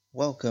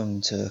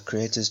Welcome to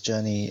Creator's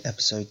Journey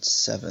episode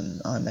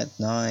 7. I'm Ed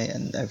Nye,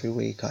 and every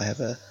week I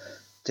have a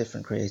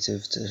different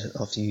creative to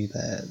offer you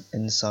their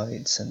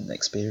insights and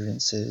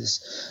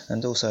experiences,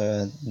 and also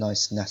a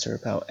nice natter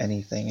about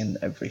anything and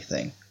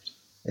everything.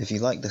 If you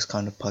like this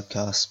kind of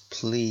podcast,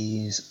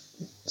 please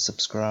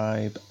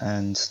subscribe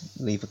and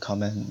leave a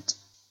comment.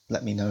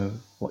 Let me know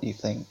what you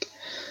think.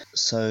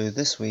 So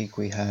this week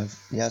we have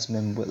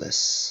Yasmin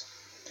Willis,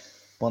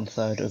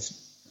 1/3 of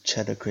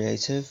Cheddar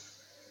Creative.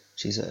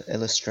 She's an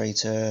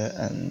illustrator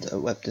and a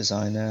web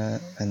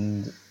designer,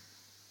 and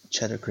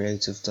Cheddar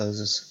Creative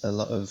does a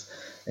lot of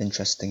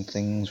interesting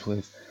things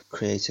with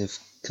creative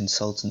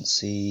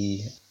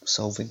consultancy,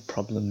 solving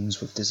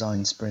problems with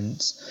design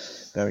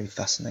sprints, very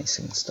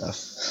fascinating stuff.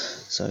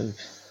 So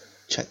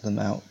check them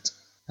out.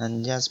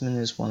 And Yasmin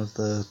is one of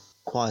the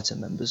quieter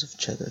members of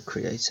Cheddar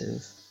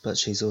Creative, but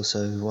she's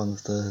also one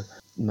of the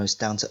most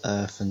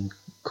down-to-earth and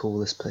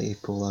coolest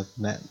people I've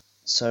met.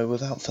 So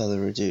without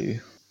further ado,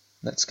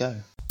 let's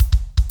go.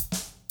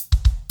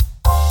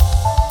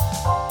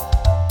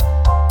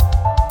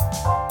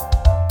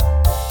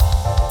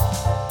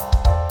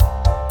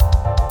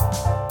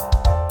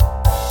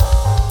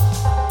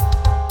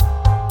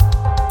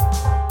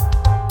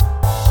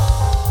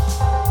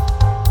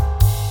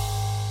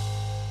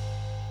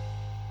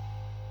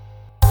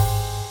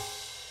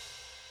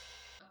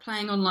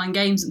 Playing online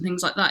games and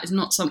things like that is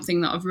not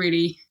something that I've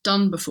really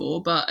done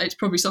before, but it's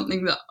probably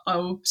something that I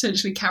will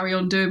potentially carry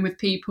on doing with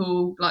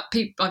people.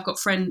 I've got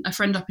a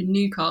friend up in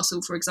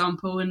Newcastle, for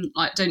example, and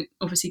don't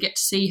obviously get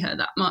to see her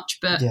that much,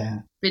 but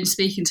been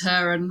speaking to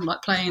her and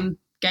playing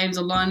games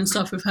online and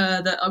stuff with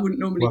her that I wouldn't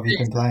normally do. What have you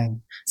been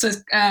playing? So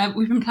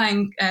we've been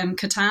playing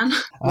Catan.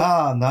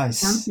 Ah,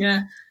 nice.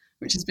 Yeah,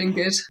 which has been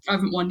good. I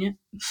haven't won yet.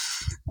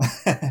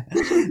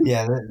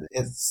 Yeah,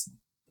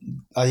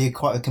 Are you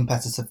quite a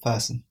competitive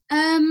person?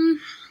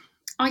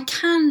 I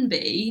can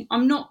be.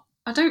 I'm not.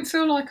 I don't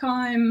feel like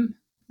I'm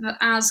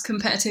as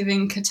competitive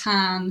in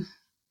Catan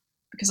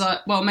because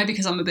maybe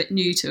because I'm a bit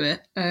new to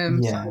it. So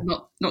I'm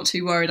not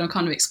too worried. I'm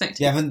kind of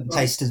expecting. You haven't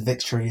tasted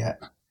victory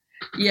yet.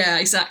 Yeah,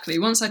 exactly.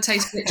 Once I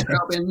taste victory,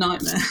 I'll be a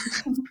nightmare.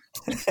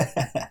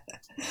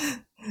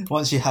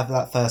 Once you have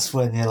that first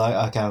win, you're like,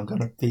 okay, I'm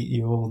going to beat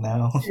you all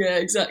now. Yeah,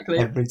 exactly.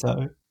 Every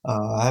time.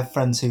 I have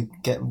friends who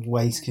get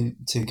way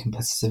too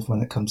competitive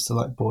when it comes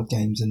to board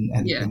games and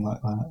anything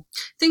like that.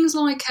 Things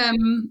like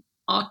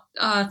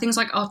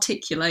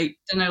Articulate,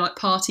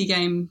 party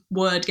game,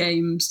 word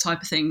games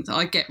type of things.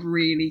 I get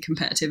really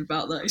competitive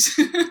about those.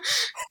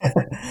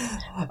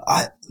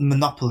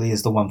 Monopoly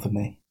is the one for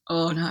me.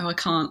 Oh no, I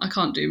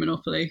can't do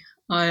Monopoly.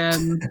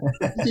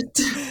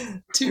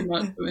 Too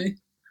much for me.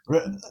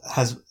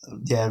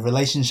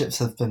 Relationships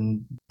have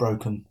been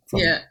broken from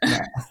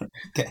that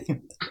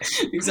game.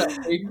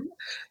 Exactly.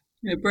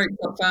 It breaks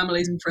up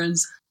families and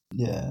friends.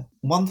 Yeah.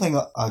 One thing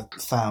that I've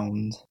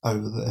found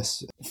over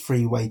this,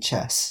 freeway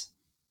chess.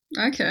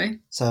 Okay.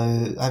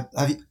 So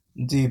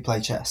do you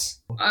play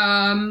chess?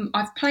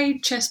 I've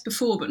played chess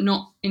before, but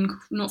not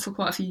for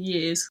quite a few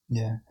years.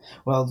 Yeah.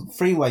 Well,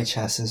 freeway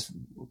chess is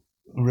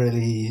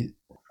really,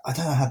 I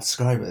don't know how to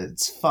describe it.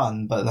 It's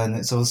fun, but then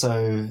it's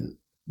also,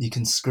 you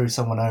can screw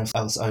someone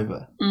else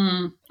over.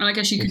 And I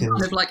guess you can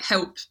kind of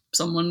help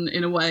someone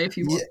in a way if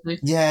you want to.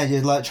 Yeah,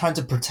 you're trying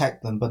to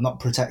protect them, but not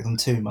protect them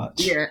too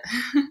much. Yeah.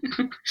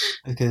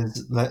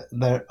 Because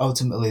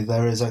ultimately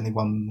there is only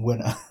one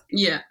winner.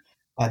 Yeah.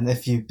 And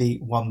if you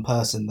beat one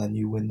person, then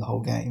you win the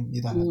whole game.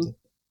 You don't have to.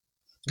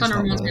 Kind of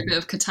reminds me a bit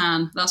of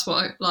Catan. That's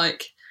what I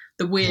like,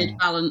 the weird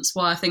balance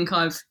why I think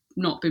I've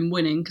not been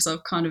winning, because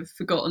I've kind of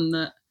forgotten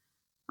that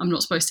I'm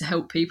not supposed to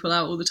help people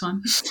out all the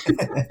time.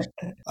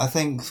 I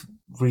think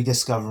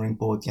rediscovering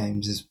board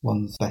games is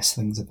one of the best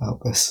things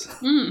about this.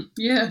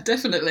 Yeah,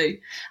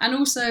 definitely. And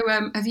also,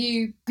 have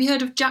you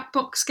heard of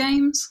Jackbox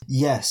games?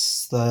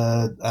 Yes,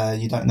 the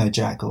You Don't Know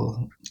Jack,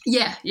 or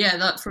yeah,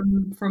 that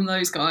from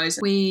those guys.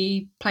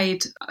 We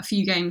played a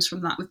few games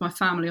from that with my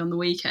family on the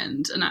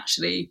weekend, and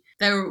actually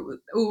they were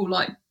all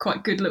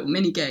quite good little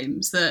mini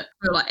games that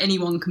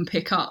anyone can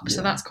pick up. Yeah.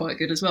 So that's quite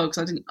good as well,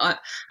 because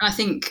I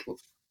think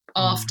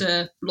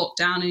after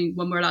lockdown and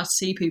when we're allowed to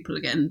see people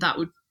again, that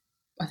would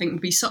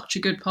be such a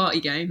good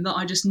party game that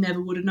I just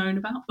never would have known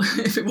about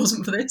if it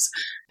wasn't for this.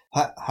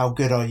 How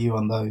good are you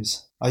on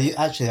those? Are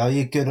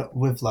you good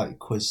with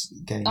quiz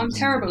games? I'm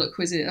terrible at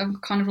quizzes. I'm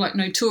kind of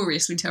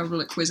notoriously terrible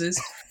at quizzes.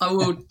 I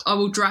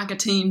will drag a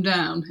team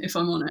down if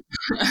I'm on it.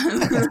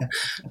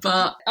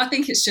 But I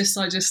think it's just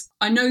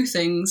I know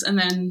things and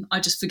then I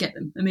just forget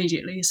them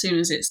immediately as soon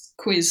as it's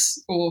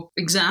quiz or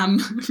exam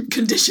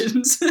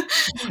conditions.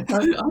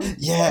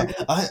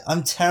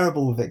 I'm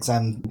terrible with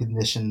exam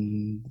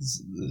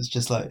conditions. It's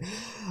just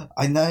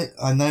I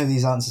know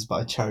these answers, but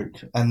I choke.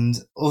 And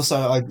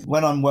also,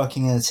 when I'm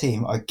working in a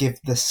team, I give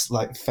this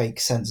fake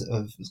sense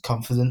of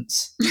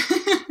confidence.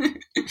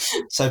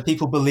 So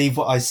people believe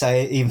what I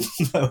say, even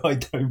though I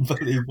don't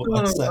believe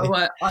what I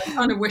say. I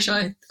kind of wish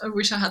I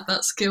had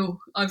that skill.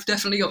 I've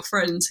definitely got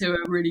friends who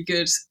are really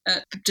good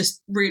at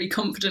just really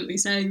confidently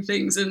saying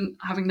things and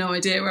having no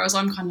idea. Whereas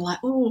I'm kind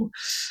of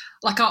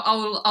like,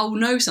 I'll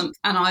know something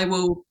and I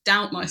will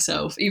doubt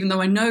myself, even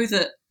though I know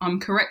that I'm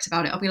correct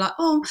about it. I'll be like,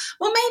 oh,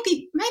 well,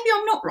 maybe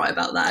I'm not right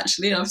about that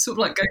actually. And I've sort of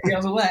like go the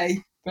other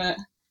way. But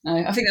no,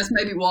 I think that's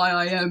maybe why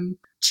I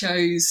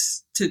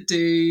chose to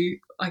do,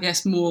 I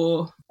guess,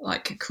 more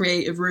like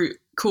creative route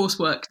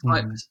coursework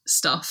type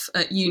stuff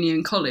at uni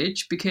and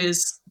college,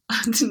 because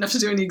I didn't have to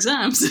do any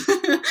exams.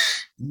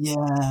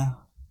 Yeah,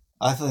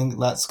 I think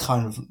that's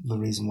kind of the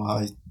reason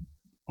why.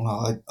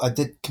 I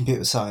did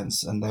computer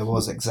science and there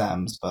was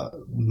exams, but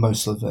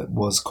most of it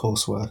was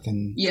coursework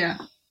and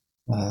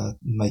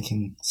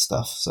making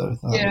stuff. So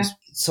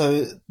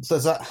so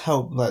does that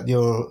help that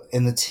you're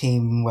in a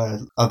team where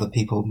other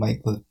people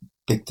make the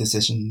big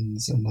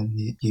decisions and then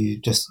you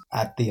just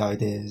add the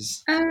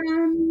ideas?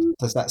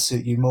 Does that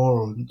suit you more,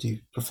 or do you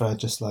prefer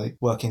just like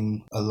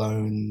working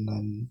alone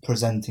and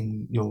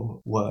presenting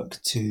your work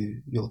to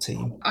your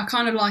team? I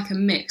kind of like a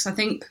mix. I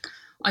think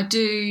I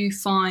do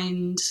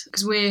find,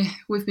 because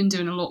we've been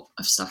doing a lot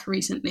of stuff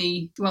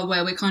recently, where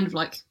we're kind of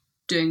like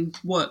doing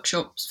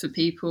workshops for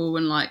people,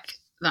 and like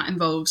that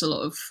involves a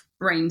lot of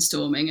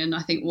brainstorming. And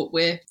I think what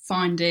we're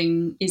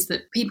finding is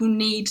that people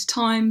need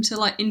time to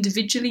like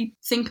individually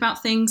think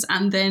about things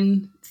and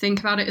then think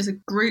about it as a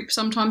group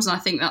sometimes. And I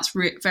think that's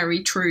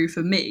very true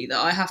for me, that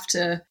I have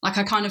to, like,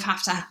 I kind of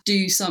have to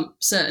do some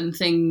certain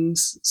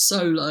things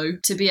solo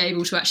to be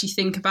able to actually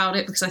think about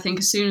it, because I think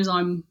as soon as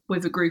I'm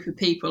with a group of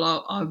people,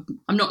 I'm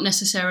not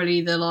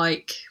necessarily the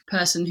like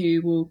person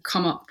who will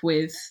come up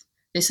with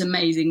this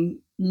amazing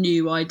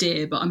new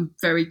idea, but I'm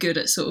very good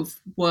at sort of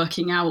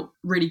working out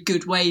really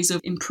good ways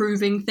of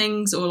improving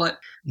things, or like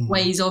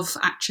ways of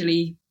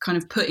actually kind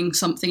of putting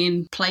something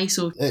in place.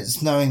 Or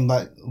it's knowing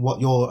like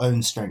what your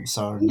own strengths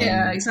are and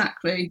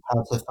exactly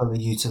how to fully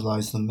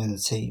utilize them in a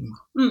team.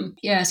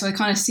 So I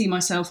kind of see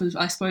myself as,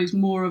 I suppose,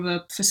 more of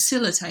a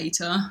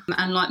facilitator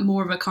and like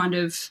more of a kind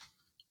of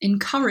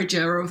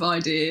encourager of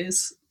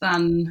ideas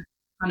than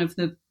kind of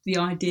the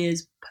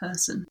ideas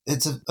person.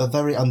 It's a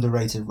very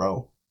underrated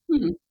role.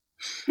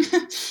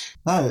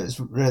 No, it's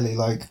really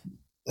like,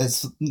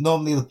 it's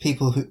normally the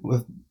people who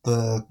with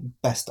the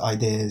best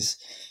ideas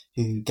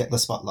who get the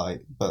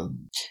spotlight, but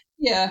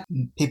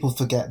people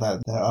forget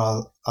that there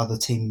are other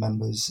team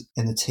members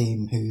in a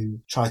team who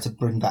try to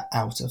bring that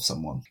out of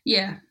someone.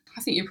 Yeah,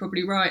 I think you're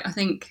probably right. I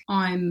think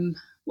maybe,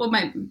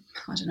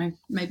 I don't know,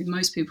 maybe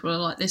most people are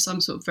like this.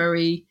 I'm sort of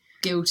very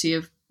guilty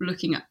of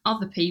looking at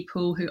other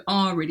people who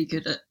are really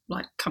good at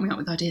like coming up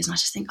with ideas, and I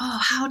just think, oh,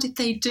 how did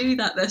they do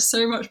that? They're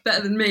so much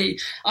better than me.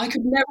 I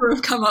could never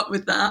have come up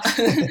with that.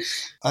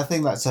 I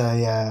think that's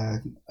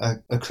a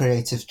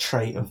creative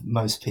trait of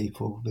most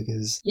people,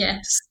 because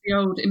yes, the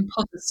old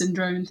imposter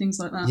syndrome and things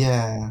like that.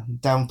 Yeah,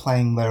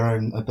 downplaying their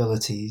own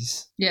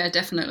abilities. Yeah,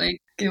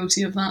 definitely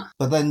guilty of that.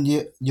 But then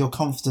you're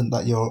confident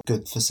that you're a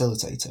good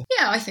facilitator.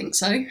 Yeah, I think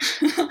so.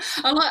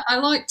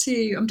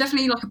 I'm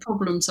definitely like a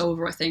problem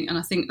solver, I think, and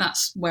I think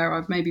that's where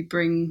I've maybe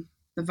bring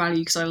the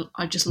value, because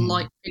I just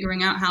like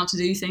figuring out how to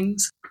do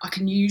things. I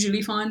can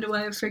usually find a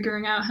way of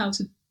figuring out how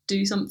to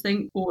do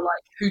something, or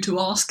like who to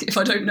ask if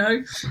I don't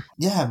know.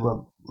 Yeah,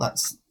 well,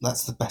 that's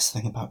the best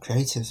thing about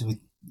creatives.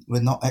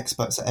 We're not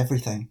experts at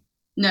everything.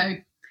 No,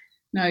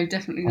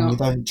 definitely and not. We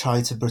don't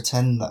try to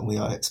pretend that we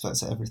are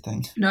experts at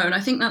everything. No, and I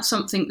think that's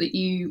something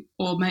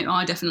that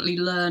I definitely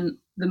learned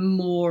the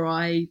more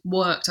I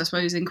worked, I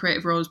suppose, in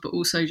creative roles, but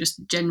also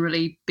just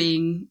generally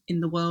being in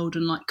the world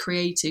and like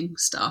creating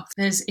stuff.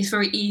 It's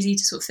very easy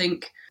to sort of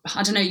think,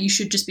 I don't know, you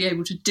should just be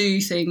able to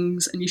do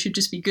things and you should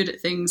just be good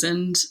at things.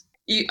 And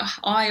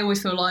I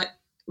always feel like,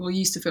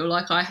 used to feel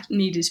like I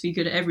needed to be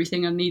good at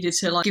everything. I needed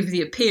to like give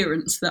the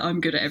appearance that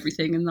I'm good at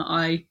everything and that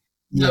I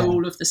know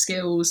all of the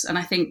skills. And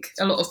I think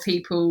a lot of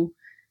people,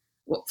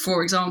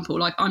 for example,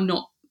 like I'm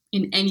not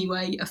in any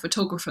way a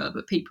photographer,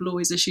 but people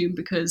always assume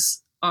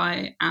because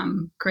I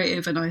am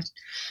creative and I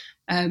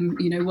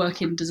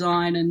work in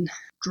design and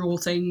draw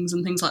things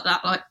and things like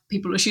that, like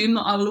people assume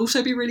that I will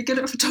also be really good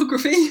at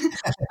photography.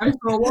 And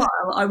for a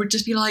while I would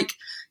just be like,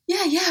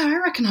 yeah, I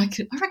reckon I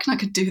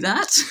could do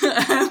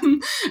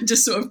that.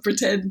 Just sort of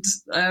pretend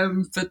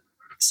for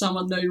some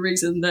unknown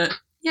reason that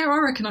I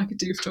reckon I could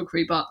do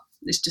photography, but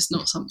it's just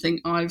not something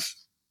I've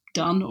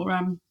done or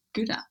am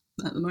good at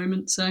the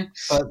moment. So,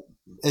 but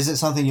is it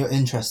something you're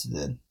interested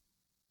in?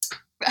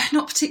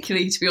 Not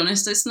particularly, to be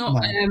honest. It's not.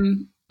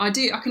 No. I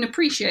can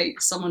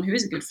appreciate someone who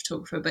is a good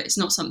photographer, but it's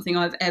not something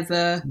I've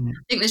ever. I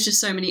think there's just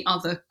so many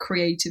other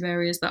creative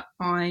areas that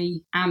I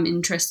am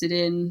interested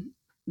in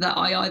that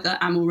I either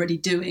am already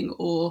doing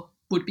or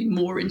would be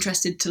more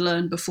interested to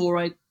learn before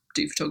I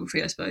do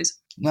photography, I suppose.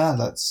 No,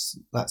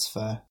 that's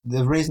fair.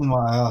 The reason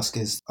why I ask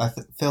is I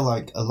feel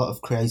like a lot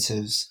of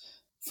creatives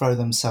throw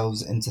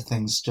themselves into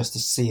things just to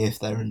see if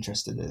they're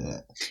interested in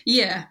it.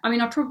 Yeah, I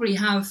mean, I probably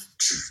have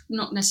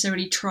not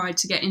necessarily tried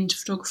to get into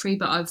photography,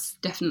 but I've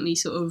definitely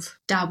sort of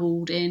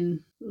dabbled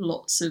in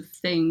lots of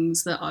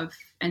things that I've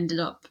ended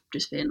up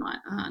just being like,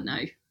 no.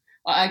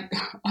 I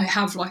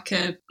have like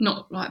a,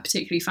 not like a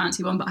particularly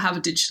fancy one, but I have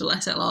a digital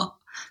SLR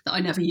that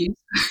I never use.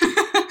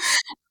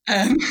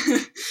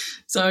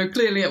 So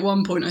clearly at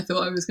one point I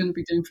thought I was going to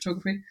be doing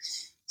photography.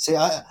 See,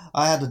 I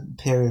had a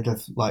period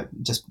of like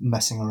just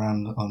messing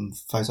around on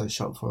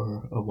Photoshop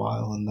for a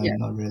while, and then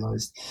I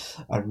realised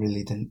I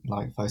really didn't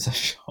like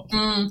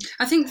Photoshop.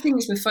 I think the thing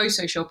is with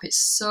Photoshop, it's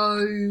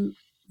so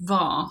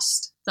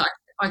vast that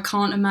I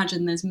can't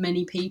imagine there's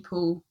many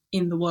people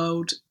in the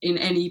world in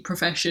any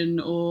profession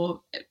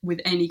or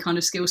with any kind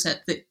of skill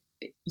set that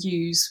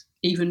use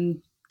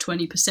even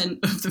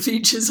 20% of the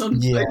features on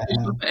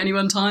Photoshop at any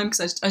one time,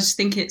 because I just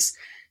think it's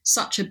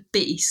such a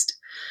beast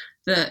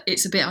that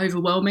it's a bit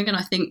overwhelming, and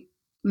I think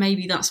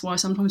maybe that's why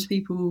sometimes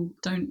people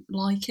don't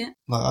like it.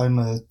 Like, I'm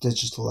a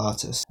digital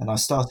artist, and I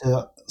started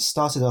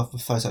off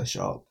with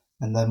Photoshop,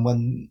 and then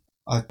when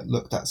I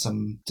looked at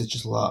some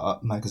digital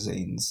art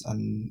magazines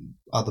and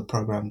other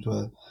programs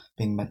were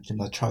being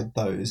mentioned, I tried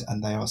those,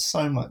 and they are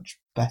so much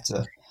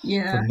better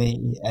for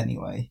me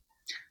anyway.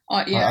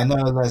 I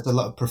know there's a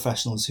lot of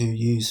professionals who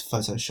use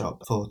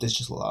Photoshop for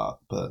digital art,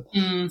 but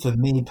for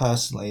me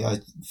personally, I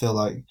feel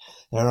like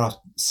there are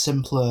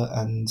simpler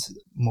and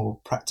more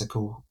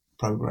practical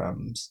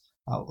programs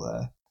out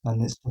there,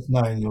 and it's just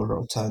knowing your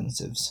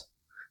alternatives.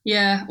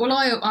 Yeah, well,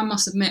 I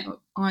must admit,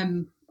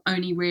 I'm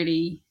only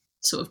really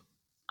sort of,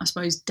 I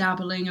suppose,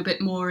 dabbling a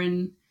bit more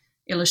in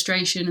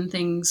illustration and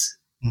things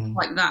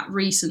like that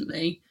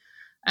recently.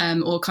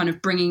 Or kind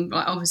of bringing,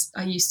 like,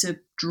 I used to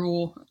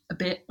draw a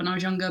bit when I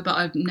was younger, but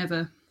I've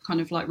never kind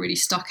of like really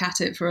stuck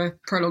at it for a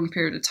prolonged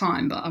period of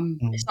time. But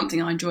it's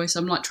something I enjoy, so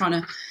I'm like trying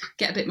to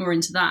get a bit more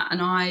into that.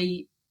 And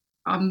I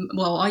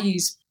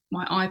use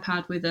my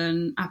iPad with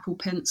an Apple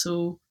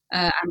Pencil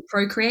and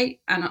Procreate.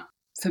 And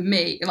for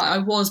me,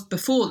 like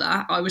before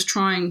that, I was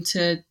trying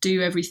to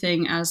do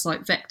everything as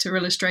like vector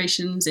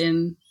illustrations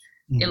in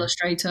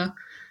Illustrator.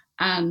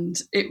 And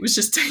it was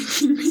just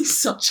taking me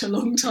such a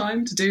long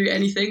time to do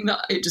anything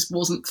that it just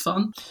wasn't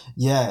fun.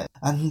 Yeah,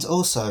 and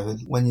also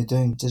when you're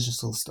doing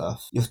digital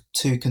stuff, you're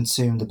too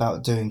consumed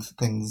about doing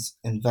things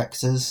in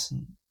vectors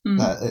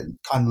that it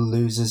kind of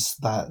loses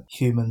that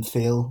human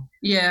feel.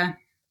 Yeah,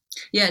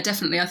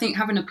 definitely. I think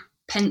having a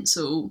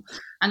pencil,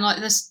 and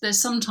like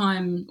there's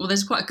sometimes, well,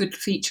 there's quite a good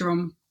feature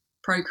on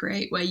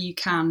Procreate where you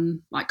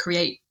can like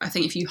create, I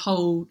think if you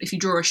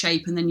draw a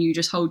shape and then you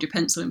just hold your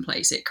pencil in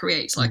place, it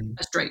creates like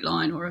a straight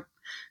line or a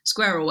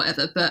square or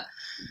whatever. But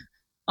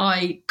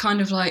I kind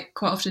of like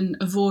quite often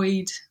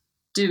avoid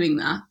doing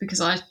that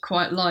because I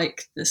quite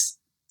like this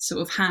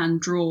sort of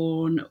hand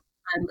drawn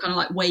and kind of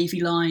like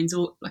wavy lines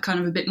or like kind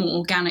of a bit more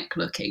organic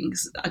looking,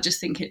 because I just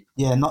think it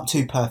not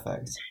too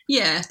perfect.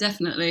 Yeah,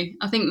 definitely.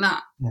 I think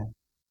that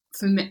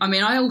for me, I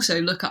mean, I also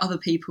look at other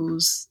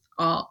people's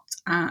art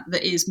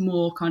that is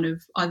more kind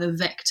of either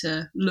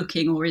vector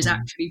looking or is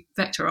actually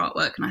vector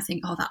artwork, and I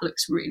think, oh, that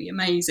looks really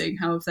amazing.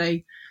 How have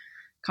they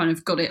kind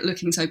of got it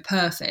looking so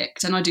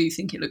perfect? And I do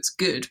think it looks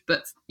good,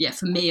 but yeah,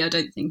 for me, I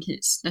don't think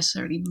it's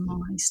necessarily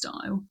my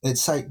style. It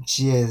takes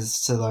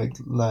years to like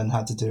learn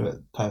how to do it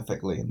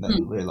perfectly and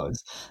then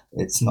realise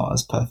it's not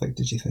as perfect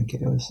as you think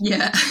it is.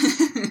 Yeah.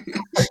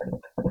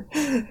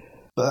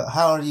 But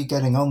how are you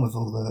getting on with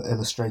all the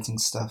illustrating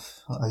stuff?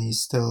 Are you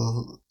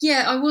still...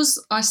 Yeah,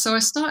 I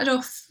started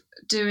off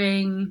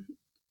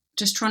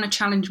just trying to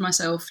challenge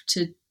myself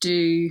to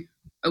do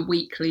a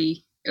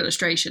weekly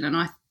illustration, and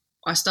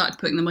I started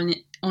putting them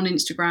on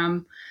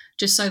Instagram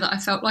just so that I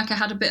felt like I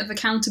had a bit of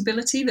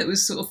accountability that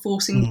was sort of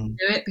forcing me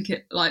to do it,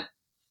 because like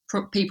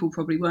people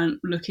probably weren't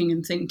looking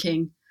and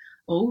thinking,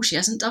 oh, she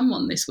hasn't done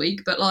one this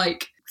week. But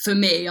like for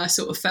me, I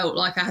sort of felt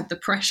like I had the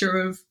pressure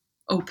of,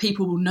 oh,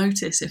 people will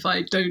notice if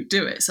I don't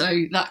do it.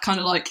 So that kind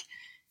of like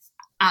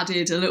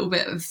added a little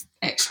bit of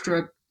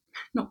extra,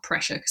 not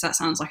pressure, because that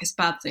sounds like it's a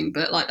bad thing,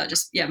 but like that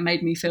just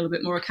made me feel a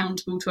bit more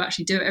accountable to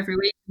actually do it every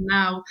week. And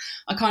now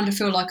I kind of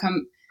feel like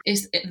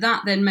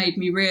that then made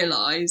me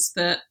realise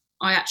that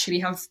I actually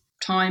have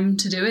time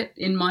to do it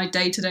in my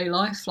day-to-day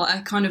life. Like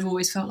I kind of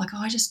always felt like,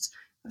 I've just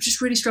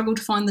really struggled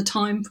to find the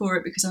time for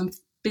it because I'm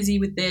busy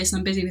with this and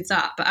I'm busy with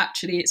that. But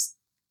actually it's,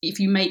 if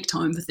you make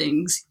time for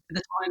things,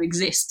 the time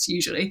exists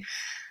usually.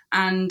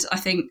 And I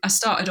think I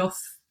started off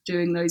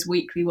doing those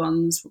weekly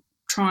ones,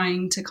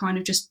 trying to kind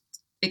of just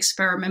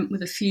experiment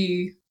with a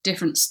few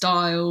different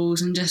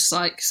styles and just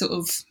like sort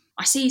of,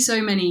 I see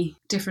so many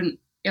different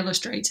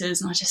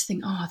illustrators and I just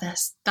think, oh,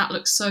 that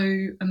looks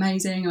so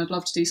amazing. I'd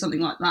love to do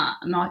something like that.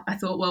 And I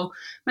thought, well,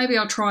 maybe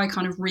I'll try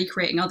kind of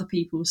recreating other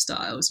people's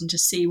styles and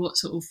just see what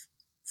sort of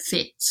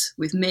fits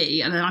with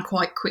me. And then I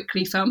quite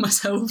quickly found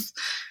myself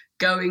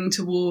going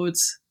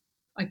towards,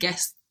 I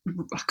guess,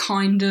 a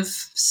kind of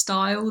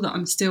style that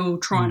I'm still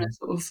trying to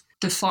sort of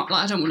define.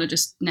 Like I don't want to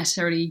just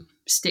necessarily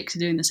stick to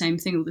doing the same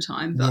thing all the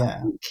time, but I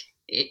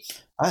think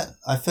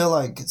I feel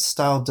like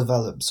style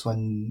develops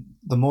when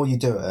the more you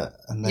do it,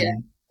 and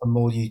then the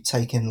more you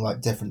take in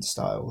like different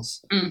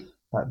styles,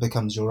 that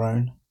becomes your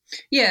own.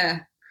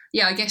 Yeah.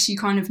 I guess you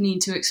kind of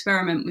need to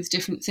experiment with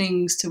different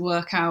things to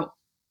work out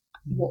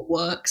what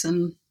works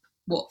and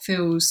what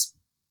feels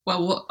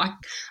well. What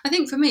I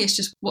think for me, it's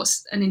just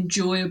what's an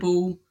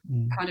enjoyable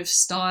kind of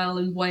style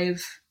and way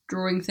of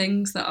drawing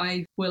things that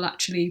I will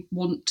actually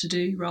want to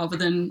do, rather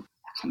than,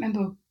 I can't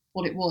remember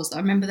what it was. I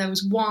remember there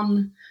was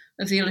one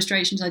of the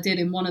illustrations I did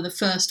in one of the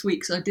first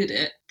weeks I did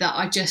it that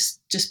I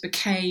just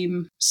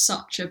became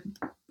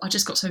I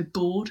just got so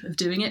bored of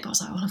doing it. But I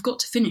was like, well, I've got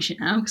to finish it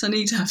now because I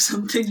need to have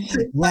something.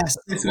 Yes,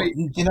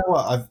 you know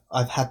what?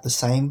 I've had the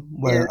same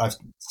where I've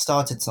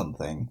started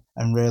something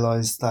and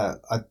realised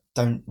that I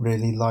don't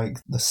really like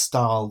the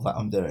style that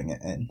I'm doing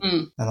it in,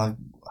 and I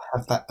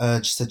have that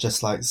urge to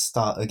just like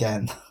start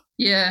again.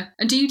 Yeah,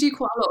 and do you do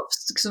quite a lot?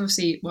 Because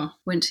obviously,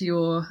 went to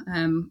your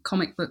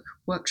comic book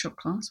workshop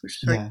class, which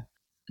was very.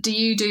 Do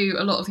you do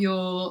a lot of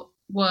your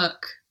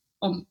work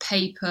on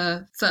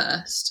paper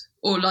first,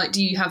 or like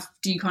do you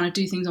kind of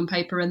do things on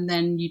paper and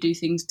then you do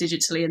things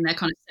digitally and they're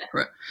kind of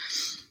separate?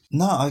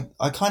 No,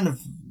 I kind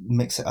of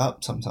mix it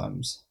up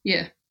sometimes.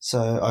 Yeah.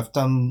 So I've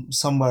done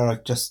somewhere I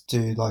just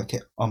do like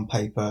it on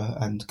paper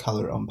and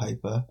colour it on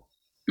paper.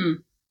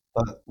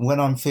 But when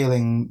I'm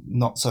feeling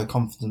not so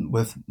confident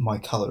with my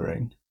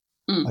colouring,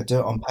 I do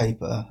it on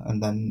paper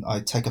and then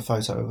I take a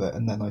photo of it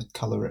and then I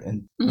colour it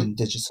in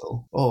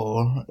digital.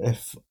 Or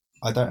if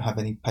I don't have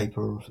any paper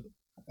or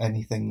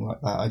anything like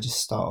that, I just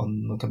start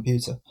on the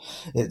computer.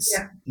 It's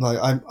like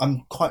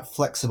I'm quite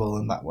flexible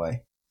in that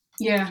way.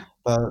 Yeah.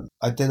 But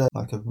I did a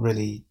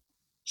really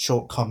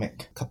short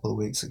comic a couple of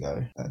weeks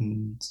ago,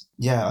 and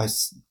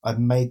I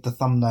made the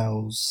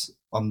thumbnails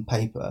on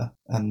paper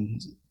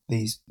and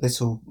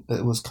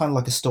it was kind of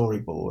like a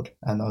storyboard,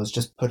 and I was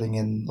just putting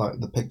in like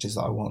the pictures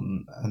that I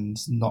want and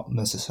not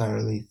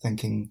necessarily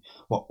thinking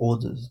what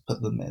order to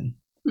put them in.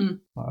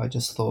 I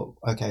just thought,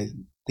 okay,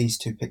 these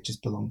two pictures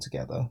belong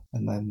together,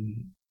 and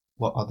then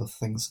what other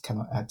things can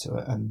I add to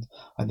it? And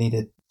I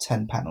needed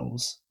 10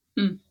 panels.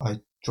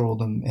 I draw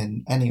them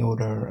in any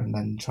order and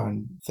then try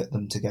and fit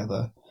them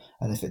together.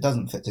 And if it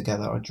doesn't fit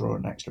together, I draw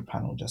an extra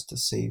panel just to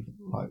see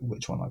like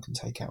which one I can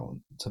take out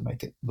to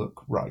make it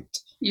look right.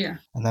 Yeah.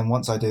 And then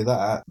once I do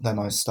that, then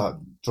I start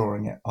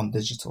drawing it on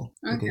digital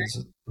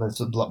because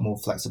there's a lot more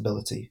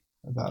flexibility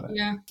about it.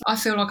 Yeah. I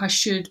feel like I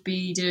should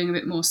be doing a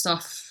bit more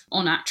stuff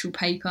on actual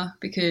paper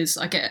because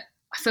I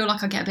feel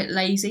like I get a bit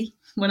lazy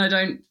when I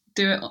don't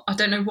do it. I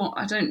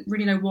don't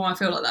really know why I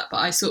feel like that, but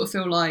I sort of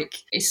feel like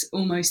it's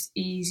almost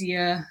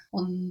easier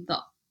on the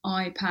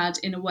iPad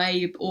in a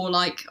way, or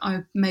like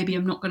I'm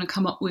not going to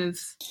come up with.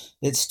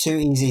 It's too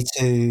easy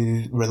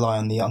to rely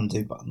on the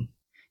undo button.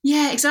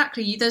 Yeah,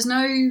 exactly. There's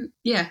no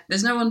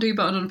undo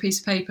button on a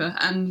piece of paper,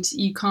 and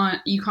you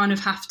kind of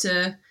have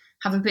to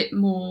have a bit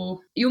more.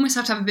 You almost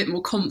have to have a bit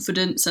more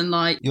confidence and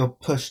like. You're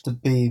pushed to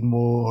be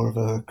more of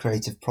a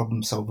creative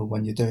problem solver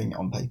when you're doing it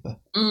on paper.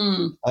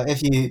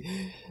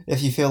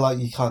 If you feel like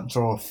you can't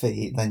draw a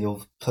feet, then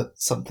you'll put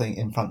something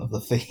in front of the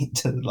feet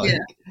to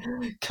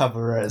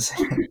cover it.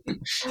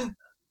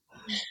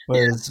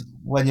 Whereas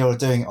when you're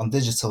doing it on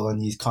digital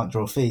and you can't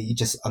draw feet, you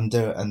just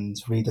undo it and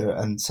redo it,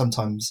 and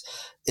sometimes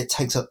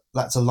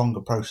that's a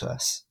longer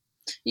process.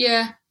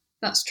 Yeah,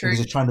 that's true.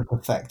 Because you're trying to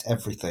perfect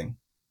everything.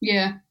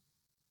 Yeah.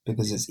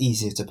 Because it's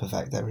easier to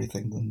perfect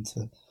everything than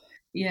to.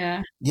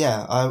 Yeah.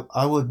 Yeah,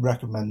 I would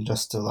recommend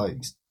just to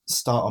like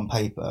start on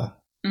paper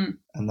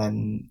and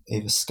then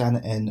either scan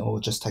it in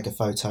or just take a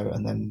photo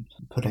and then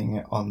putting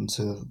it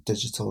onto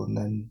digital and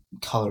then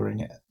colouring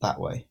it that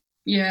way.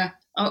 Yeah.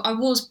 I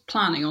was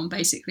planning on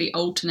basically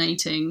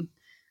alternating.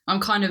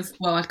 I'd kind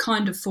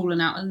of fallen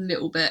out a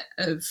little bit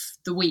of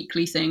the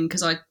weekly thing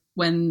because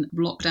when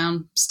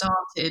lockdown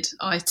started,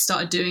 I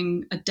started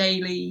doing a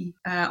daily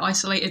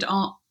isolated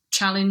art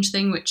challenge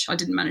thing, which I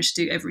didn't manage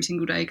to do every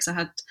single day because I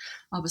had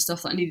other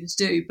stuff that I needed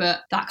to do,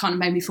 but that kind of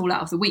made me fall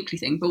out of the weekly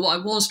thing. But what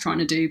I was trying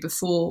to do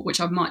before, which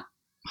I might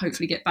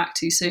hopefully get back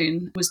to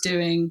soon, was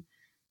doing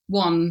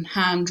one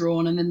hand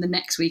drawn and then the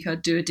next week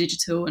I'd do a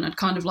digital, and I'd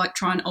kind of like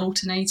try and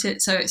alternate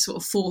it. So it sort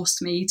of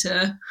forced me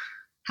to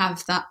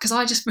have that, because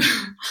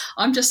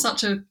I'm just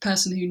such a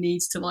person who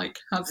needs to like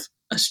have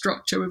a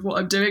structure with what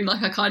I'm doing.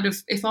 Like I kind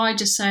of, if I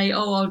just say,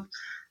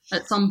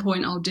 at some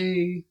point I'll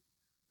do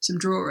some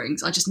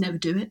drawings, I just never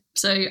do it.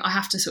 So I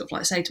have to sort of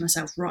like say to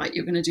myself, right,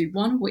 you're going to do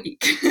 1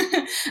 week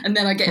and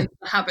then I get into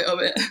the habit of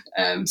it.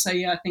 So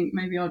yeah, I think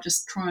maybe I'll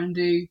just try and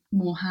do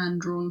more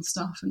hand-drawn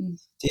stuff. And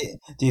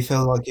do you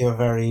feel like you're a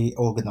very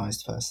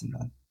organised person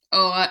then?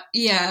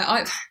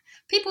 Yeah,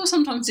 people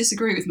sometimes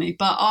disagree with me,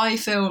 but I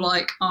feel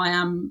like I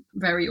am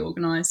very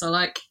organised. I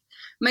like,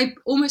 maybe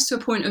almost to a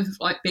point of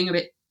like being a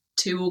bit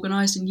too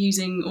organised and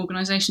using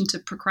organisation to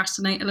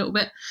procrastinate a little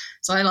bit.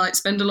 So I like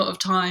spend a lot of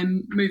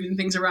time moving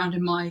things around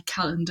in my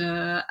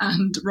calendar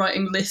and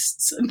writing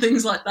lists and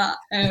things like that,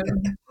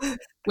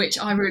 which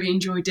I really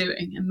enjoy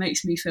doing and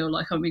makes me feel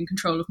like I'm in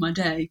control of my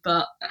day.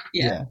 But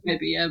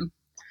maybe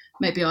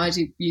I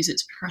do use it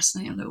to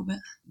procrastinate a little bit.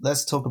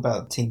 Let's talk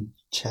about Team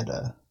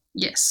Cheddar.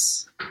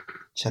 Yes.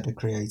 Cheddar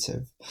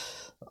Creative.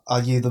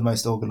 Are you the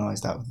most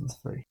organised out of the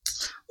three?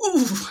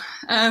 Ooh,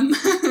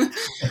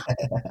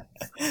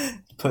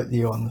 Put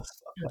you on the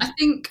spot. I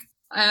think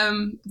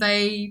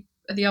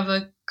the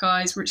other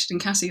guys, Richard and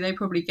Cassie, they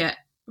probably get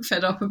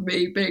fed up of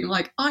me being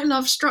like, I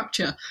love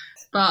structure.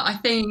 But I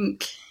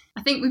think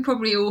we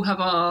probably all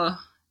have our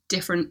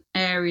different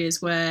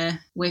areas where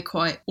we're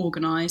quite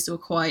organised or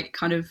quite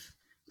kind of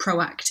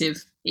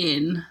proactive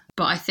in.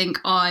 But I think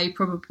I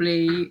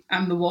probably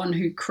am the one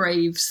who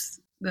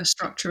craves the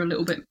structure a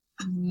little bit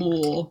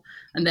more,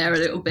 and they're a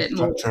little bit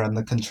more structure and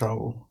the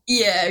control.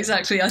 Yeah,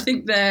 exactly. I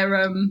think they're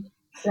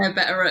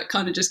better at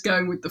kind of just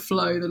going with the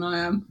flow than I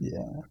am.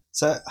 Yeah.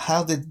 So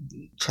how did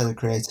Cheddar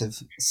Creative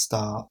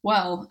start?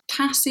 Well,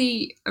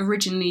 Cassie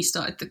originally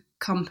started the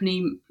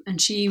company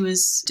and she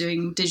was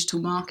doing digital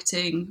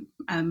marketing,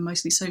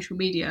 mostly social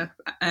media,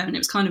 and it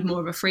was kind of more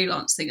of a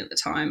freelance thing at the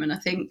time. And I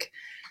think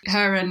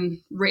her and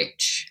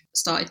Rich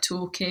started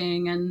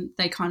talking and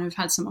they kind of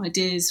had some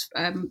ideas.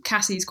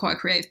 Cassie's quite a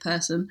creative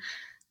person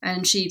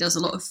and she does a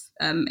lot of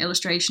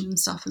illustration and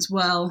stuff as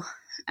well.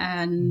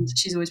 And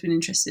she's always been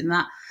interested in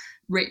that.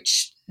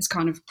 Rich has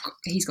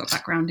he's got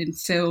background in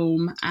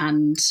film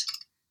and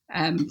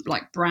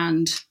like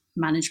brand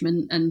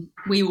management, and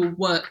we all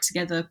worked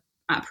together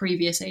at a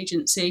previous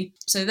agency.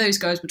 So those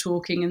guys were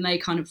talking and they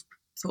kind of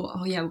thought,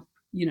 oh yeah,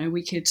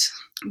 we could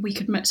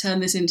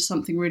turn this into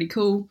something really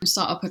cool,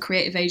 start up a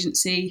creative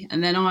agency.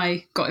 And then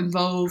I got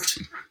involved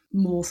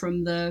more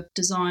from the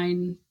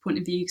design point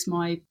of view because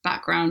my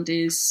background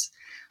is,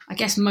 I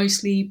guess,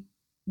 mostly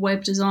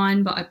web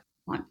design, but I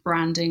like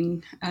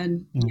branding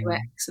and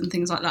UX and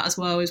things like that as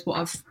well is what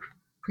I've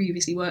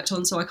previously worked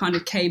on. So I kind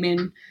of came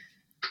in,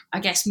 I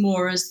guess,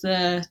 more as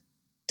the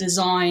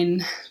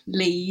design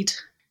lead.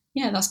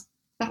 Yeah, that's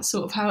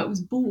sort of how it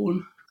was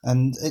born.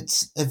 And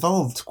it's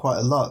evolved quite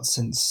a lot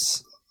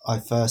since I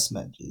first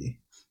met you.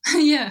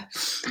 Yeah,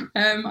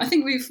 I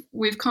think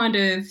we've kind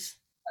of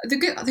the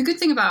good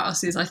thing about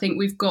us is I think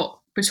we've got,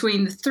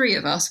 between the three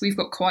of us, we've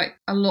got quite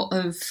a lot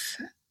of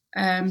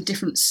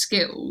different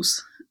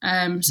skills.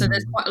 So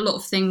there's quite a lot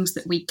of things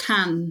that we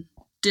can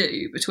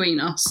do between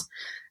us,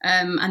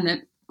 and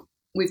that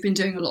we've been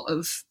doing a lot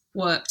of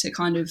work to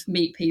kind of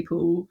meet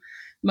people,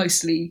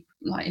 mostly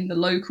like in the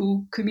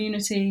local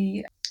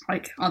community,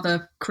 like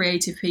other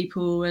creative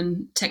people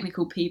and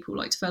technical people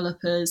like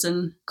developers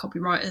and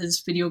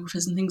copywriters,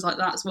 videographers and things like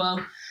that as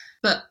well.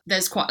 But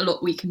there's quite a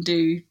lot we can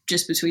do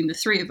just between the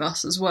three of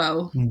us as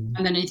well. And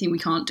then anything we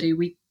can't do,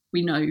 we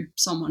know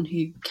someone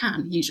who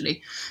can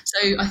usually.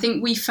 So I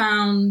think we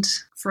found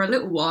for a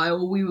little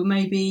while we were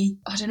maybe,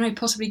 I don't know,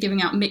 possibly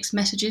giving out mixed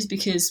messages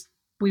because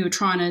we were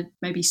trying to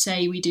maybe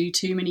say we do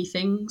too many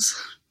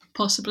things,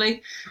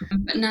 possibly.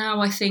 But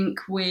now I think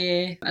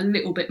we're a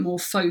little bit more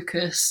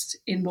focused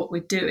in what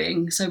we're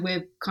doing. So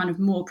we're kind of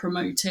more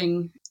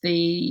promoting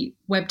the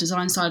web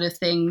design side of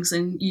things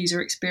and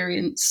user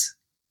experience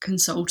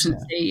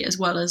consultancy, as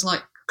well as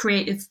like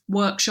creative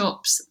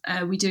workshops.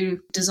 We do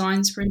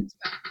design sprints.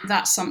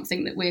 That's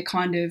something that we're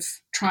kind of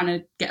trying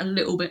to get a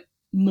little bit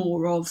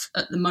more of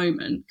at the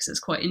moment because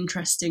it's quite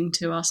interesting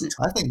to us. And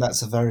I think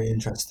that's a very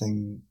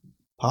interesting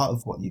part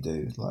of what you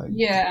do. Like,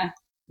 yeah,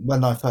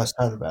 when I first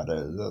heard about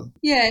it,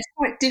 yeah, it's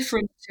quite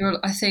different to,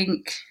 I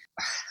think,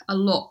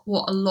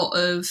 what a lot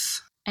of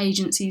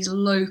agencies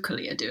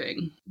locally are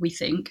doing, we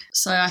think.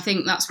 So I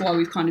think that's why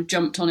we've kind of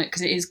jumped on it,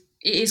 because it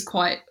is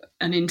quite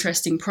an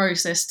interesting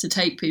process to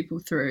take people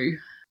through.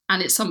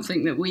 And it's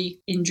something that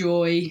we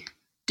enjoy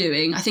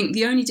doing. I think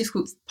the only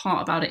difficult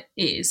part about it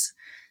is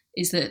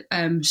that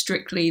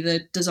strictly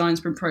the design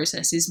sprint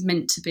process is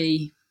meant to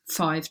be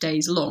 5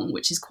 days long,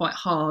 which is quite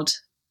hard.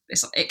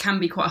 It can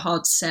be quite a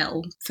hard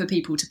sell for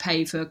people to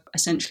pay for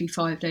essentially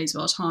 5 days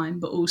of our time,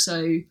 but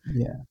also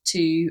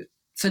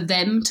for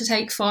them to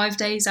take 5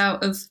 days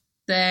out of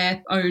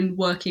their own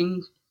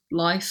working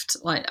life,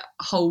 like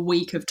a whole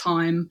week of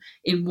time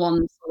in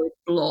one solid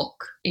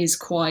block is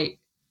quite,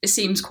 it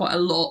seems quite a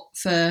lot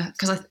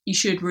because you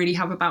should really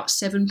have about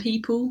 7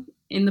 people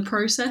in the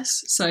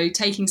process. So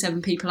taking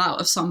 7 people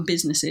out of some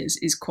businesses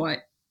is quite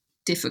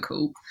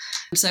difficult.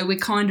 So we're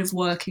kind of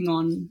working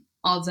on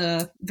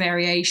other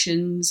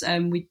variations.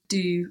 We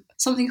do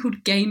something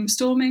called game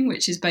storming,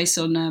 which is based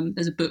on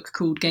there's a book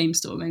called Game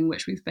Storming,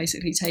 which we've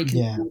basically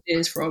taken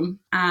ideas from,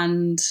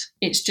 and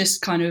it's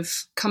just kind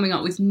of coming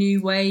up with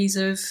new ways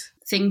of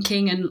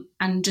thinking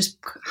and just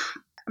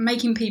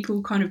making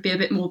people kind of be a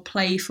bit more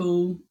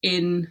playful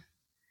in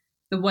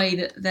the way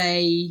that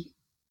they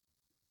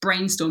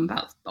brainstorm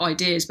about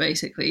ideas,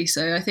 basically.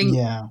 So I think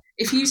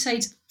if you say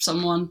to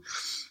someone,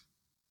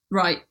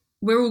 right,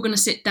 we're all going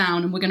to sit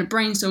down and we're going to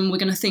brainstorm, we're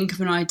going to think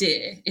of an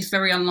idea, it's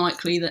very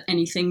unlikely that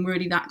anything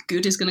really that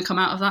good is going to come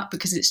out of that,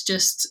 because it's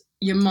just,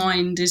 your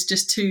mind is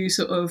just too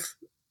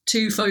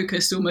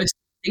focused almost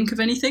to think of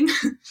anything.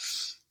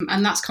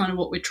 And that's kind of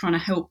what we're trying to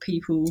help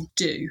people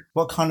do.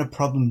 What kind of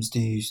problems do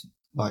you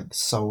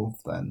solve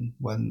then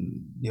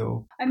when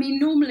you're... I mean,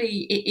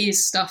 normally it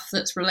is stuff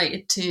that's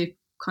related to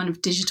kind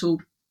of digital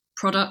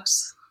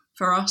products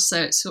for us.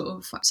 So it's sort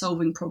of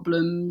solving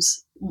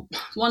problems.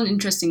 One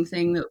interesting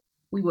thing that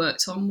we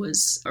worked on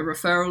was a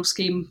referral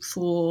scheme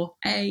for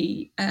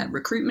a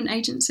recruitment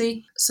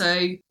agency.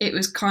 So it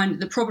was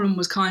the problem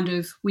was kind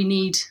of, we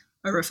need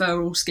a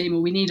referral scheme,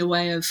 or we need a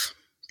way of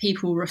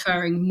people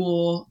referring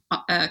more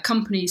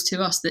companies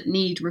to us that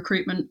need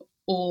recruitment,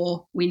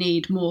 or we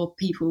need more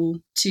people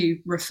to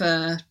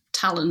refer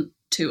talent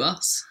to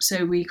us.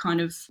 So we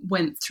kind of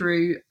went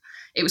through,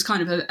 it was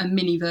kind of a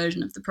mini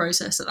version of the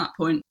process at that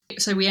point.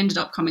 So we ended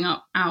up coming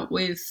out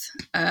with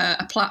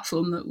a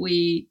platform that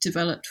we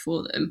developed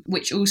for them,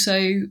 which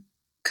also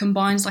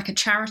combines like a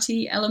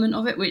charity element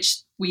of it, which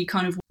we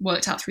kind of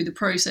worked out through the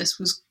process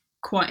was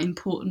quite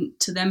important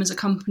to them as a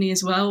company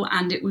as well.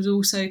 And it was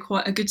also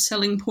quite a good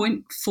selling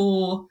point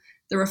for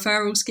the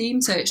referral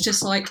scheme. So it's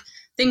just like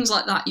things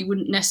like that you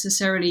wouldn't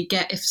necessarily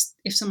get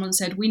if someone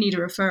said, we need a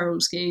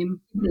referral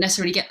scheme. You wouldn't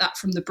necessarily get that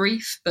from the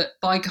brief, but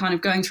by kind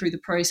of going through the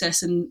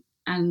process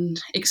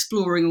and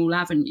exploring all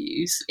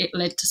avenues, it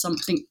led to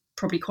something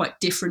probably quite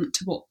different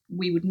to what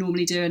we would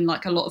normally do. And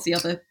like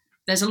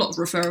there's a lot of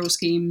referral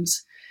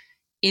schemes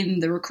in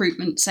the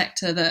recruitment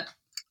sector that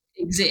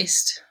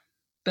exist,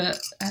 but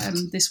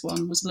this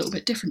one was a little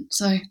bit different.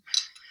 So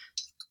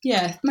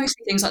yeah,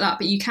 mostly things like that,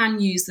 but you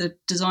can use the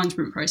design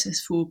sprint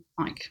process for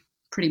like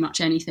pretty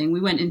much anything.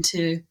 We went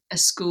into a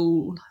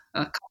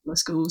couple of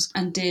schools,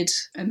 and did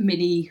a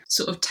mini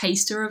sort of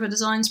taster of a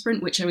design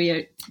sprint, which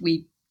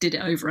we did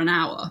it over an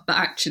hour, but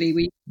actually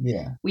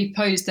we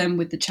posed them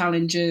with the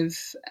challenge of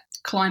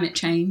climate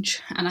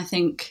change, and I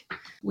think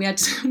we had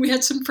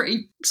some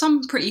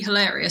pretty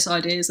hilarious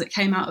ideas that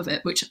came out of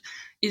it, which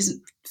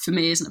isn't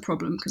a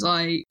problem because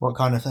What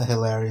kind of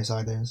hilarious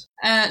ideas?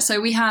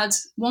 So we had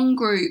one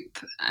group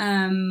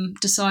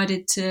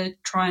decided to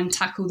try and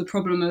tackle the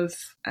problem of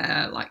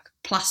like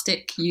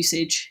plastic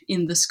usage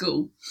in the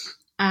school,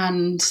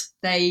 and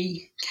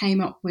they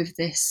came up with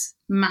this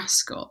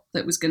mascot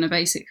that was going to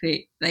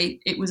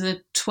it was a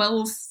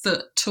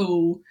 12-foot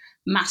tall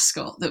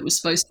mascot that was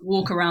supposed to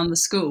walk around the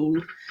school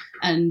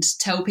and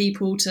tell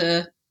people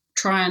to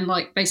try and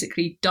like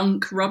basically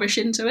dunk rubbish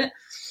into it.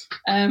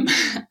 And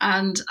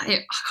I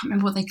can't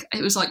remember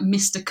it was like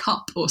Mr.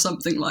 Cup or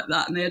something like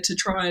that, and they had to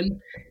try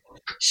and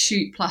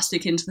shoot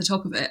plastic into the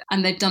top of it,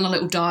 and they'd done a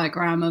little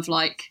diagram of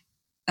like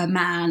a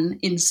man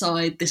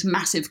inside this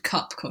massive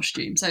cup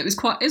costume. So it was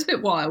a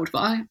bit wild, but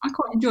I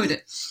quite enjoyed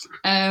it.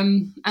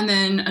 And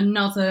then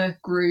another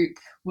group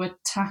were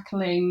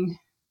tackling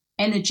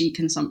energy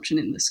consumption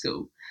in the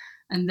school,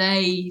 and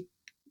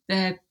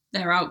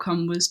their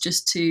outcome was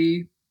just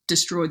to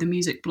destroy the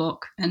music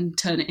block and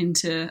turn it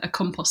into a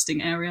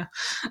composting area.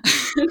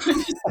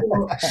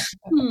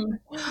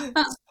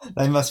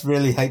 They must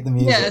really hate the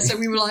music. Yeah, so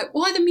we were like,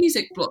 why the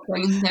music block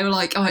thing? And they were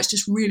like, oh, it's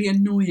just really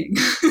annoying.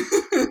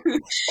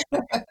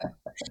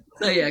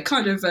 So yeah,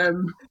 kind of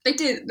they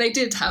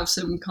did have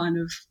some kind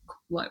of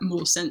like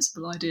more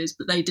sensible ideas,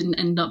 but they didn't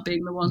end up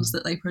being the ones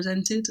that they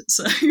presented.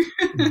 So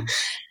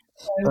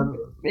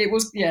it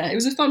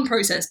was a fun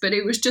process, but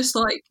it was just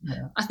like,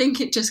 I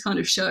think it just kind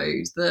of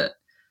shows that,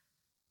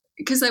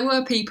 because there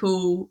were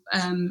people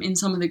in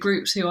some of the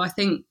groups who I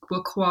think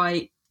were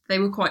quite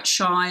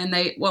shy, and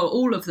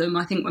all of them,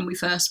 I think when we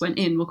first went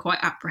in, were quite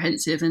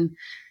apprehensive and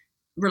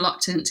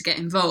reluctant to get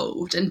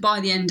involved. And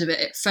by the end of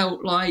it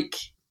felt like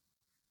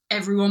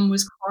everyone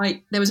was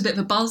there was a bit of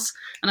a buzz.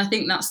 And I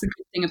think that's the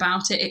good thing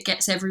about it. It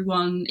gets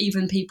everyone,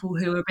 even people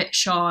who are a bit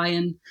shy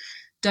and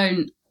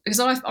don't, because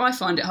I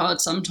find it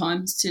hard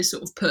sometimes to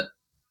sort of put,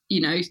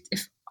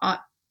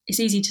 it's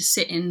easy to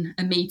sit in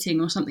a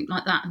meeting or something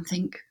like that and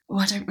think, oh,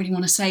 I don't really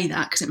want to say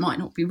that because it might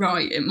not be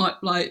right. It might,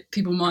 like,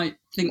 people might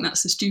think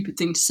that's a stupid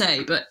thing to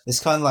say, but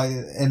it's kind of like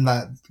in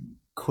that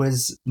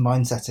quiz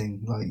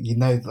mindsetting, like,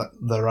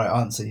 the right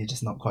answer, you're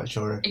just not quite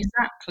sure.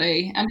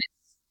 Exactly. And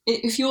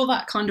if you're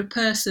that kind of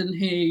person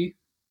who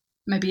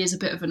maybe is a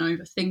bit of an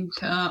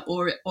overthinker,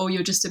 or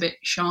you're just a bit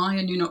shy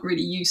and you're not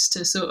really used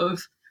to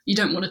you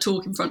don't want to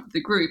talk in front of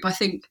the group, I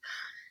think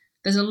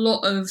there's a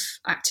lot of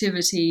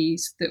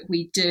activities that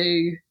we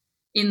do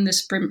in the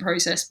sprint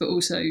process, but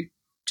also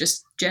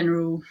just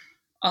general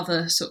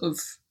other sort of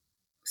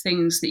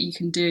things that you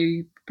can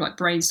do, like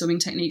brainstorming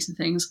techniques and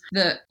things,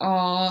 that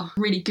are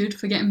really good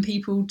for getting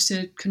people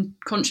to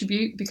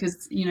contribute,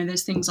 because,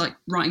 there's things like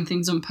writing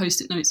things on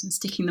Post-it notes and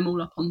sticking them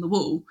all up on the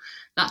wall.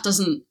 That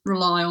doesn't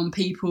rely on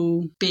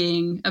people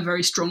being a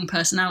very strong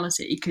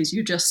personality, because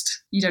you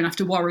don't have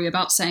to worry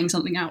about saying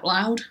something out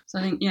loud. So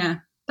I think,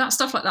 that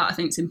stuff like that, I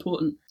think, is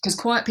important, because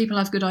quiet people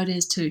have good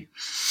ideas too.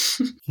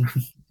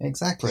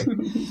 Exactly.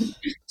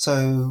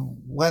 So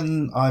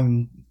when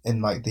I'm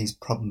in like these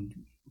problem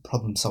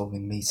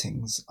solving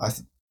meetings,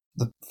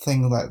 the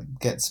thing that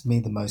gets me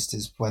the most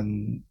is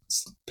when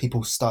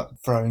people start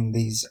throwing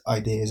these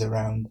ideas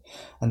around,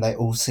 and they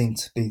all seem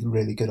to be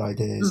really good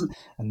ideas,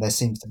 and there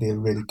seems to be a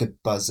really good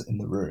buzz in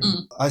the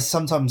room. I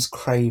sometimes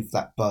crave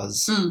that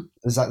buzz.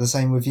 Is that the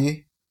same with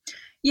you?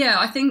 Yeah,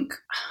 I think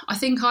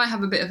I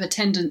have a bit of a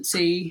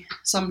tendency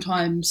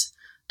sometimes,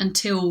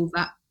 until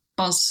that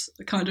buzz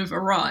kind of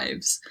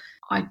arrives,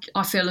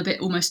 I feel a bit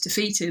almost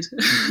defeated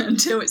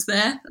until it's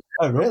there.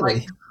 Oh, really?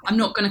 Like, I'm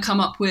not going to come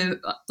up with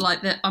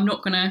like that. I'm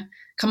not going to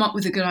come up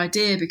with a good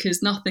idea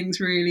because nothing's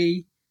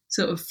really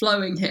sort of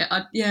flowing here.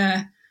 I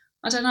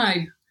don't know.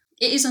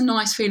 It is a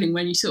nice feeling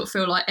when you sort of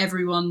feel like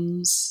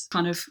everyone's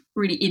kind of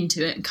really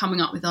into it and coming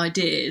up with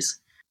ideas.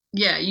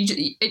 Yeah,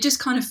 it just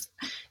kind of,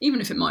 even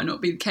if it might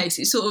not be the case,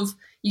 it's sort of,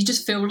 you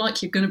just feel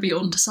like you're going to be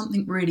onto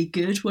something really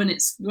good when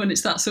it's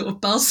that sort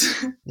of buzz.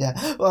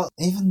 Yeah, well,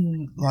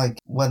 even like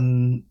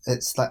when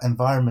it's that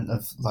environment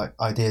of like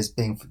ideas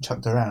being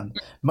chucked around,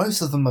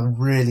 most of them are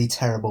really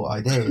terrible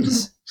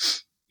ideas.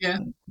 Yeah.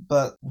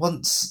 But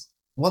once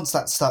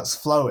that starts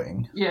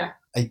flowing, yeah,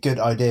 a good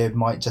idea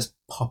might just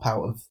pop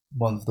out of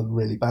one of the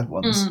really bad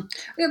ones.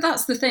 Yeah,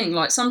 that's the thing.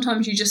 Like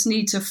sometimes you just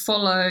need to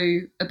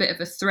follow a bit of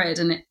a thread,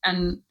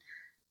 and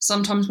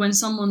sometimes when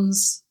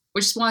someone's,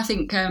 which is why I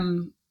think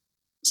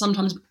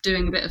sometimes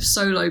doing a bit of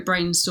solo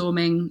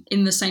brainstorming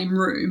in the same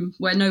room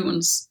where no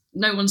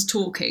one's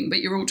talking, but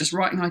you're all just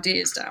writing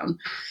ideas down.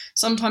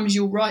 Sometimes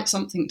you'll write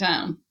something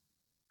down,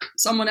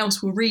 someone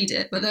else will read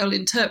it, but they'll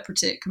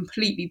interpret it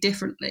completely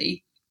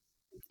differently,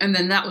 and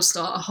then that will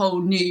start a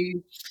whole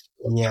new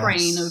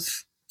train of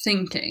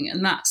thinking,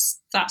 and that's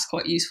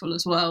quite useful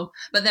as well.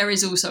 But there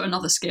is also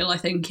another skill, I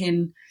think,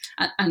 in,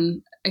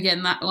 and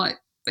again, that like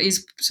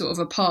is sort of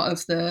a part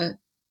of the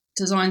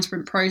design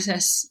sprint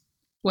process,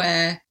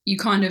 where you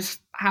kind of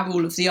have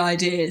all of the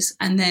ideas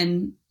and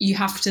then you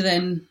have to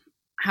then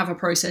have a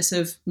process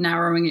of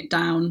narrowing it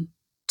down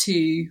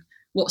to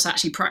what's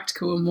actually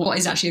practical and what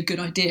is actually a good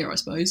idea, I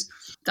suppose.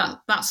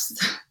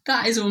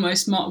 That is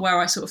almost where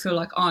I sort of feel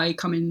like I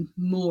come in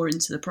more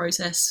into the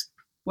process,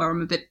 where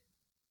I'm a bit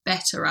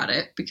better at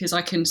it, because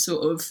I can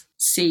sort of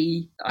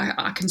see,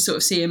 I can sort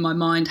of see in my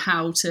mind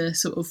how to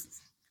sort of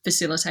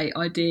facilitate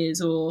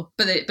ideas,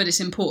 but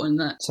it's important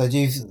that. So do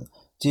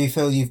you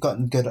feel you've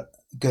gotten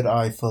good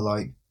eye for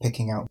like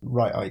picking out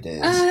right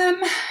ideas?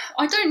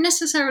 I don't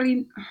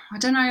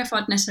know if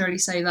I'd necessarily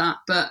say that,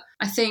 but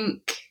I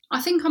think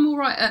I'm all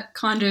right at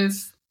kind of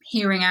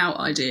hearing out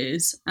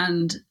ideas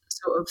and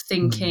sort of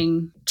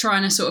thinking,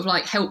 trying to sort of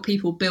like help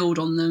people build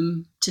on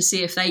them to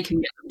see if they can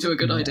get them to a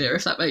good idea,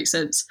 if that makes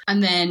sense.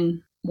 And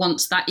then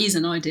once that is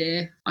an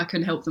idea, I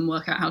can help them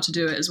work out how to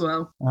do it as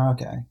well.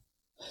 Okay.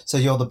 So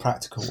you're the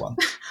practical one.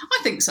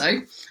 I think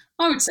so.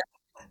 I would say.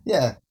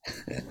 Yeah.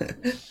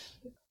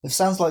 It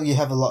sounds like you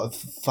have a lot of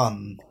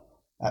fun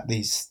at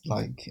these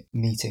like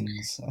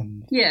meetings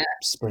and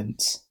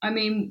sprints. I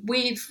mean,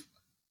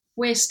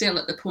 we're still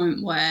at the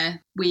point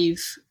where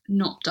we've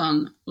not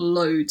done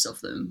loads of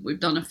them. We've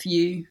done a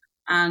few,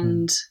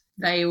 and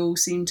they've all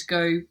seemed to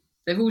go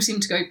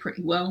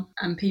pretty well,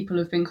 and people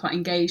have been quite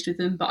engaged with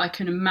them. But I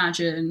can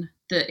imagine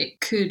that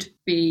it could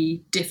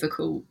be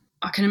difficult.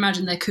 I can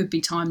imagine there could be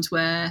times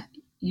where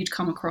you'd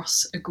come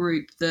across a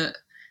group that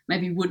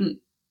maybe wouldn't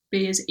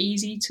be as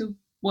easy to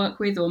work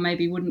with, or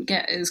maybe wouldn't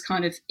get as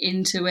kind of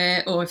into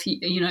it, or if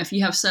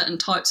you have certain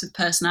types of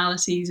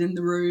personalities in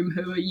the room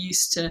who are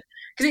used to,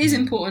 because it is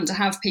important to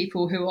have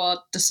people who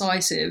are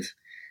decisive,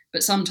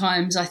 but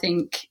sometimes I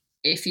think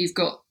if you've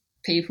got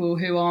people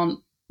who aren't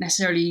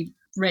necessarily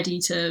ready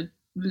to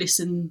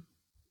listen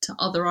to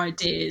other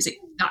ideas,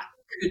 that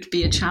could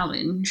be a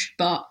challenge,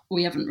 but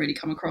we haven't really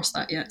come across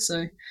that yet,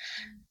 so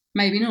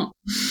maybe not.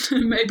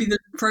 Maybe the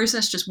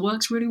process just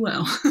works really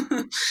well.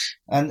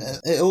 And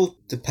it all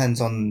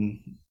depends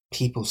on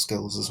people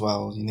skills as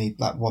well. You need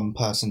that one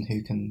person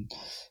who can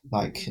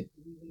like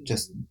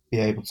just be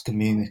able to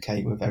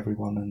communicate with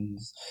everyone and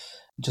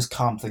just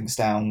calm things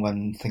down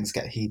when things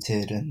get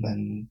heated, and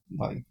then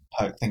like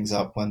perk things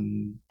up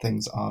when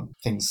things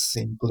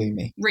seem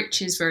gloomy.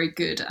 Rich is very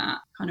good at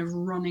kind of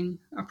running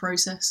a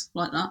process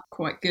like that,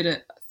 quite good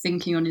at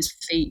thinking on his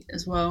feet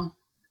as well,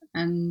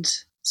 and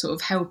sort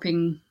of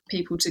helping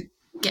people to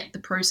get the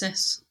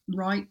process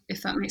right,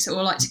 if that makes it,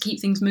 or like to keep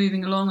things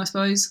moving along, I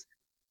suppose.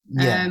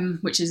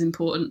 Which is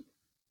important,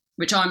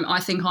 which I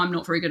think I'm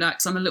not very good at,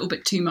 because I'm a little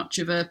bit too much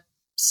of a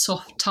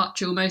soft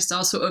touch almost.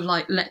 I'll sort of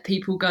like let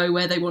people go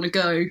where they want to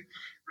go,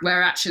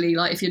 where actually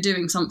like if you're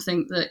doing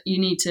something that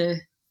you need to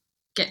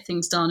get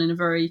things done in a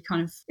very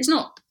kind of, it's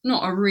not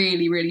a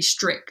really, really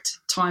strict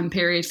time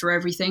period for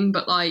everything,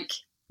 but like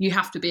you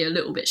have to be a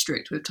little bit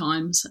strict with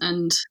times,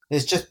 and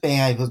it's just being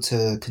able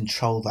to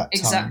control that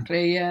time.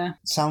 Exactly, yeah.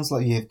 It sounds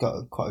like you've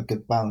got quite a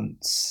good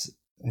balance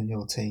in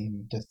your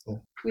team.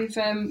 We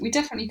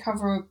definitely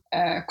cover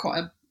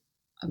quite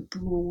a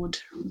broad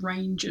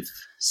range of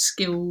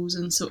skills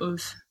and sort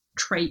of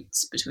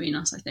traits between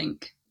us, I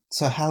think.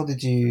 So how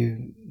did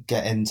you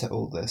get into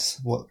all this?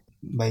 What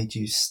made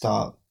you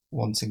start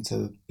wanting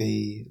to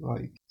be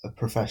like a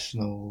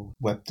professional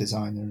web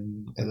designer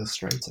and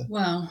illustrator?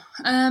 Well,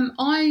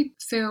 I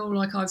feel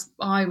like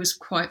I was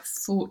quite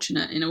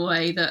fortunate in a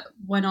way that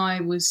when I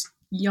was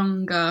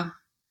younger,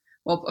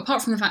 well,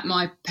 apart from the fact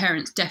my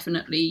parents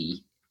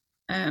definitely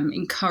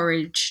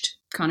encouraged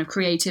kind of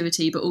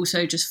creativity, but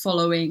also just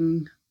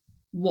following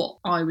what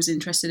I was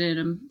interested in,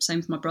 and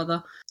same for my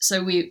brother.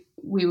 So we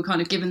were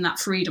kind of given that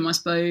freedom, I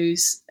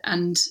suppose,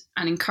 and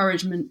an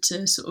encouragement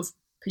to sort of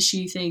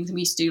pursue things. And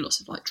we used to do lots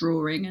of like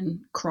drawing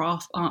and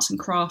arts and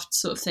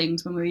crafts sort of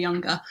things when we were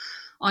younger.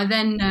 I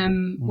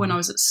then, when I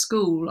was at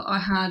school,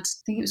 I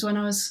think it was when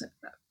I was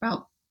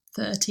about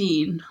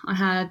 13, I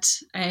had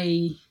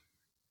a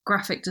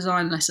graphic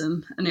design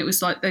lesson, and it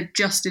was like they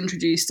just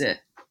introduced it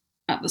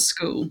at the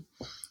school.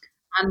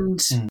 And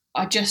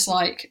I just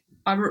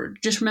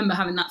remember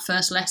having that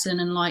first lesson,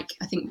 and like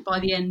I think by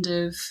the end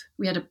of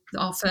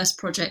our first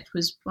project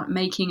was like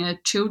making a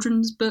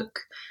children's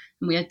book,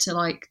 and we had to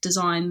like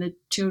design the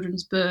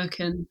children's book,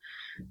 and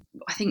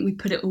I think we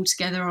put it all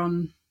together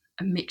on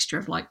a mixture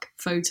of like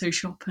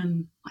Photoshop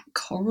and like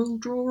Corel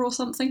Draw or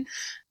something,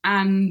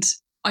 and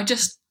I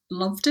just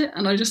loved it,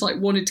 and I just like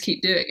wanted to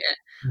keep doing it.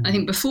 I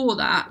think before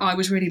that I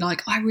was really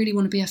like, I really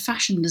want to be a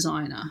fashion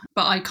designer,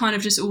 but I kind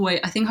of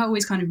I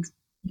always kind of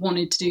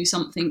wanted to do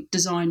something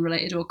design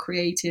related or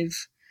creative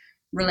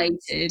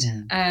related.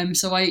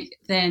 So I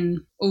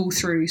then, all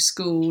through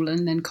school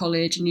and then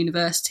college and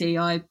university,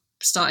 I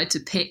started to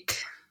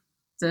pick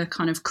the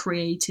kind of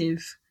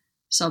creative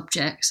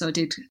subject. So I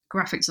did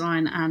graphic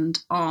design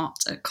and art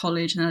at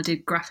college, and then I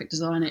did graphic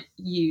design at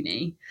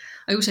uni.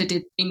 I also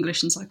did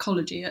English and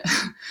psychology at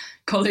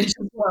college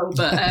as well.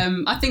 But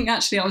I think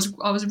actually I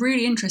was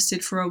really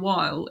interested for a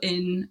while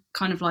in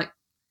kind of like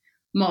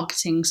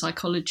marketing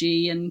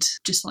psychology and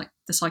just like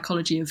the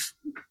psychology of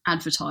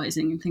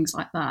advertising and things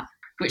like that,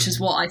 which is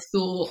what I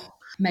thought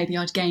maybe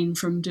I'd gain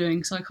from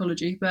doing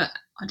psychology, but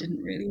I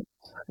didn't really.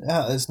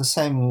 Yeah, it's the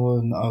same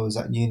when I was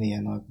at uni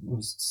and I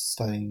was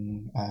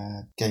studying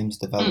games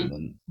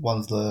development. One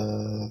of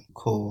the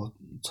core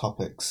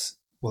topics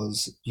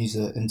was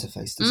user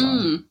interface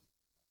design.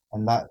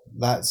 And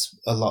that's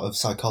a lot of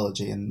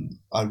psychology, and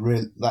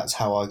that's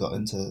how I got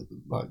into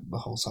like the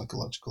whole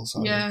psychological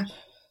side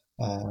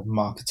of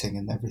marketing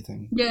and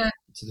everything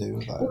to do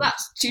with that. Well,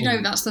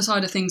 that's the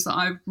side of things that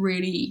I'm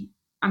really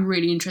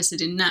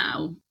interested in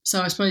now.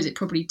 So I suppose it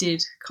probably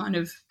did kind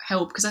of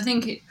help, because I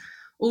think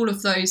all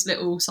of those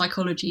little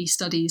psychology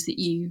studies that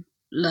you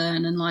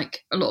learn, and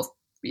like a lot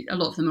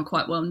of them are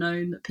quite well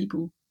known, that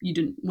people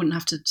wouldn't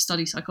have to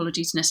study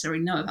psychology to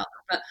necessarily know about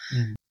them, but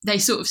they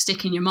sort of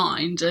stick in your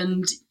mind,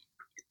 and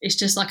it's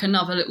just like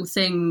another little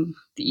thing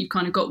that you've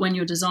kind of got when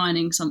you're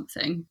designing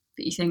something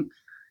that you think,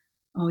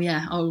 oh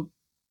yeah,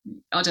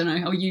 I don't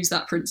know, I'll use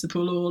that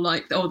principle, or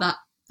like, oh,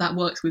 that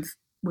works with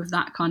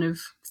that kind of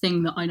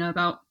thing that I know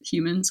about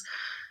humans.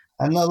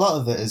 And a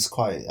lot of it is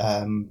quite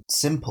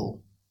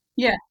simple.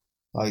 Yeah.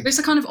 Like, it's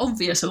a kind of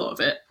obvious, a lot of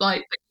it,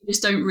 like you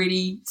just don't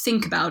really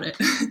think about it.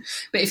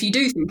 But if you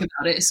do think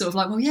about it, it's sort of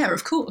like, well, yeah,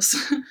 of course.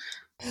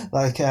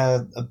 Like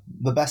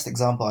the best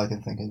example I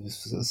can think of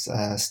is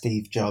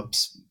Steve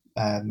Jobs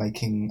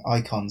making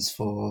icons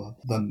for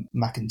the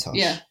Macintosh.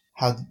 Yeah.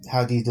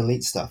 How do you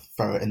delete stuff?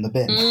 Throw it in the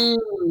bin.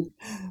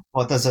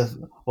 What does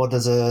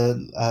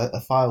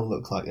a file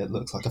look like? It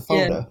looks like a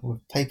folder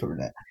with paper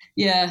in it.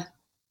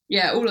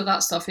 Yeah, all of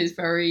that stuff is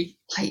very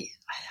like,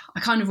 I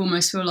kind of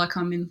almost feel like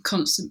I'm in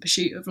constant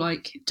pursuit of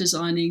like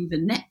designing the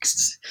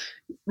next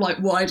like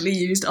widely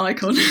used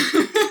icon.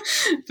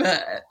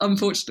 But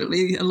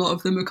unfortunately a lot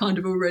of them are kind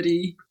of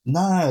already.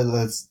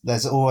 No,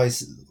 there's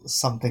always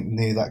something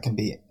new that can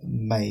be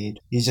made.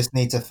 You just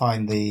need to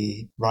find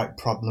the right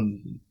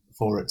problem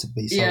for it to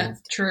be solved. Yeah,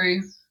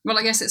 true. Well,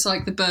 I guess it's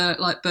like the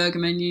burger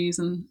menus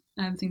and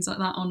things like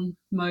that on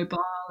mobile,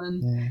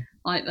 and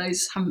like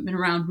those haven't been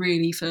around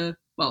really for,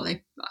 well,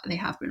 they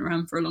have been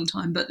around for a long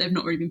time, but they've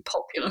not really been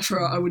popular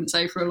for, I wouldn't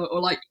say for a lot,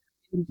 or like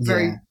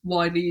very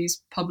widely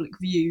used public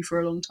view for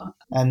a long time.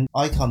 And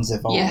icons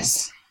evolve.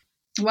 Yes.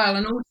 Well,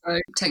 and also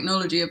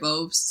technology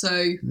evolves,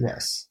 so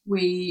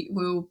we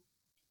will,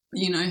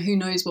 who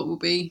knows what we'll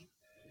be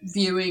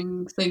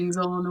viewing things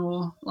on,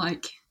 or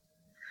like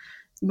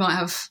might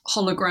have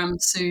holograms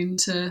soon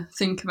to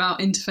think about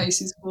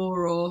interfaces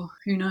for, or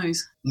who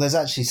knows. There's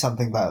actually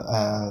something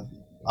that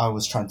I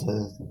was trying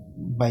to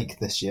make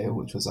this year,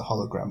 which was a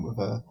hologram with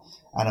a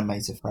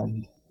animator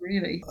friend.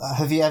 Really?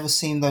 Have you ever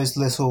seen those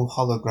little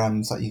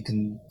holograms that you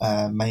can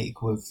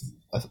make with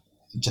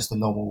just a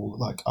normal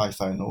like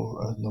iPhone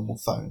or a normal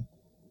phone?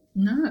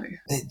 No.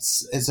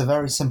 It's a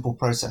very simple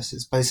process.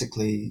 It's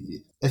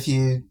basically, if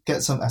you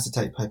get some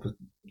acetate paper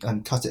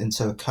and cut it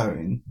into a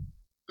cone,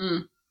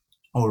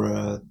 or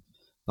a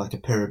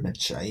pyramid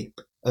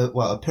shape.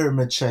 A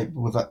pyramid shape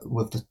with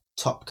the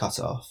top cut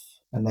off,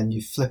 and then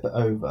you flip it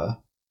over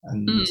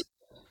and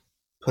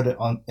put it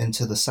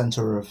into the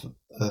center of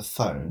a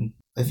phone.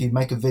 If you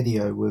make a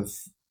video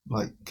with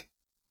like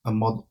a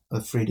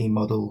 3D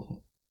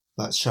model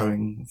that's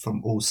showing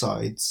from all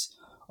sides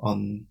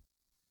on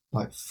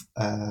like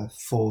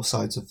 4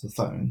 sides of the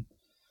phone,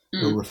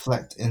 it'll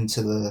reflect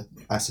into the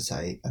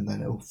acetate, and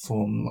then it'll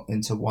form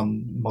into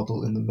one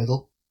model in the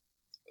middle.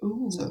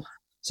 Ooh.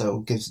 So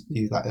it gives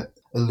you that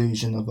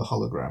illusion of a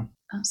hologram.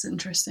 That's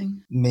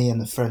interesting. Me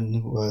and a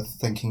friend were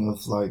thinking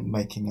of like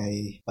making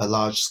a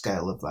large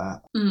scale of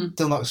that.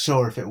 Still not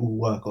sure if it will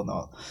work or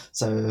not.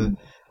 So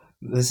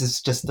this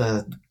is just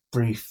a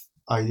brief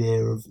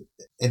idea of,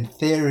 in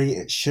theory,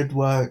 it should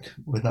work.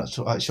 We're not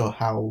quite sure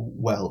how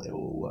well it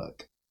will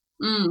work.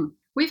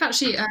 We've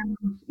actually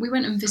we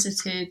went and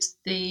visited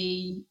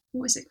the,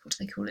 what is it? What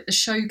do they call it? The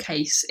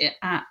showcase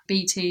at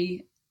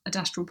BT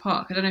Adastral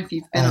Park. I don't know if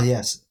you've been.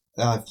 Yes,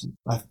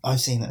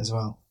 I've seen it as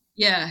well.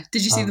 Yeah.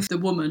 Did you see the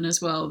woman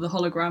as well? The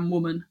hologram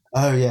woman.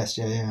 Oh yes,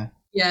 yeah.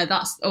 Yeah,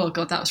 that's, oh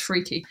god, that was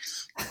freaky.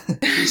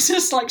 It's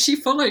just like she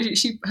followed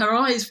you. Her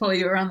eyes follow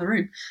you around the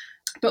room.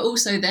 But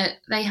also that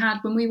they had,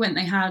 when we went,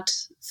 they had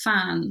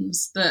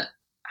fans that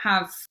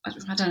have,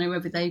 I don't know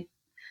whether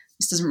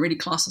this doesn't really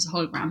class as a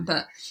hologram,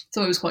 but I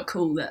thought it was quite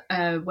cool that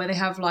where they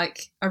have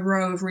like a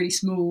row of really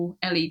small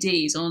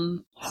LEDs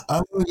on.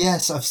 Oh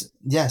yes,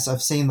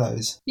 I've seen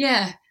those.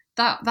 Yeah,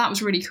 that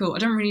was really cool. I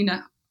don't really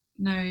know.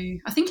 No,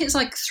 I think it's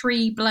like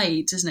 3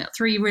 blades, isn't it?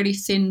 3 really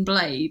thin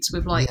blades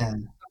with like a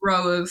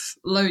row of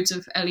loads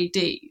of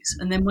LEDs,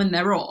 and then when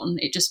they're on,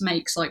 it just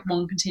makes like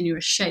one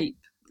continuous shape,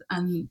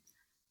 and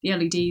the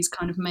LEDs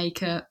kind of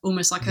make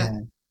almost like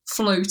a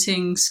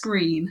floating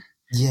screen.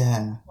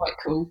 Yeah, quite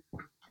cool.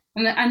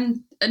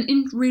 And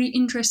really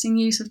interesting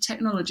use of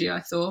technology. I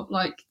thought,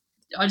 like,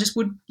 you just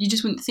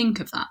wouldn't think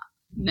of that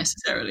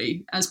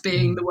necessarily as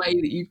being the way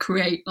that you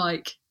create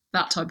like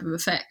that type of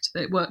effect.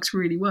 But it works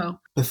really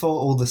well. Before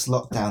all this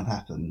lockdown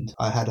happened,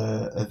 I had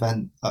an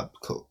event up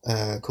called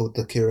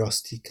the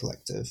Curiosity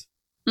Collective,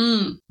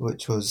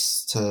 which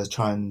was to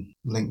try and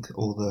link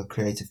all the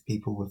creative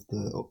people with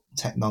the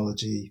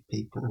technology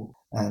people,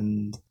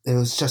 and it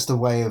was just a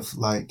way of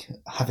like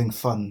having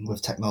fun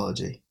with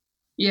technology.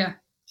 Yeah.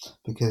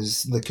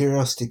 Because the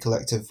Curiosity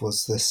Collective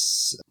was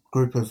this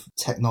group of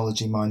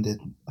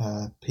technology-minded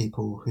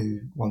people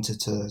who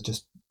wanted to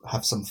just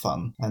have some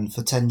fun. And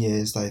for 10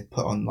 years, they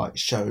put on like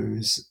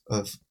shows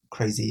of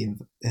crazy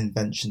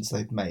inventions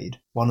they've made.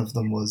 One of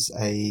them was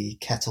a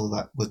kettle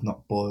that would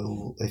not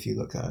boil if you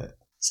look at it.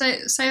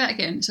 Say that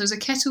again. So it's a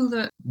kettle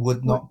that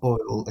would not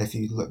boil if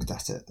you looked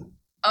at it.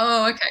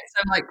 Oh, okay.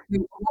 So like a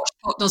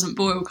pot doesn't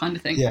boil kind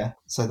of thing. Yeah.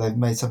 So they've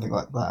made something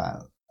like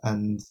that.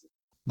 And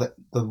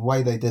the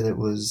way they did it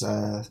was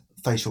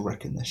facial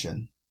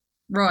recognition.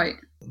 Right.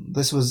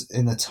 This was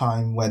in a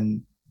time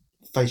when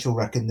facial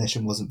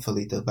recognition wasn't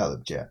fully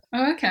developed yet.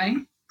 Oh, okay.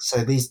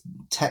 So these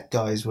tech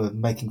guys were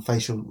making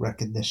facial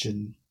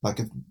recognition like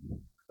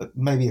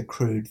maybe a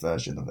crude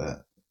version of it,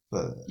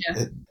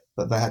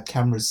 but they had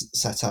cameras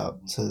set up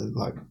to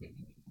like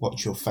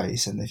watch your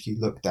face, and if you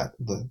looked at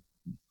the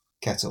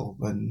kettle,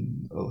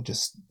 then it'll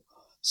just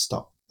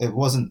stop. It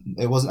wasn't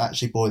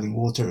actually boiling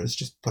water; it was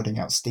just putting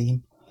out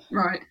steam.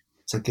 Right.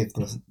 To give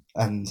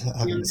and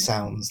having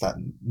sounds that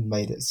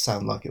made it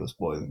sound like it was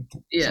boiling.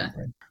 Yeah.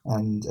 Something.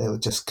 And it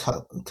would just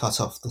cut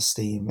off the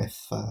steam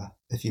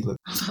if you look.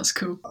 Oh, that's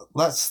cool.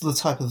 That's the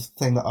type of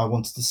thing that I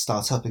wanted to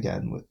start up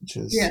again, which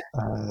is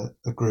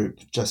a group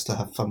just to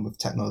have fun with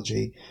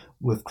technology,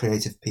 with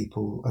creative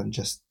people, and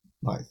just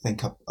like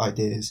think up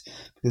ideas.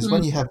 Because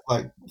when you have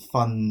like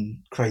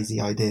fun,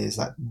 crazy ideas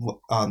that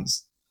aren't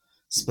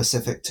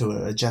specific to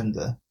an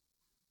agenda,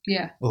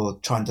 or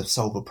trying to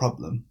solve a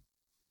problem,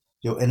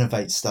 you'll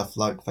innovate stuff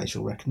like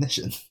facial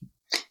recognition.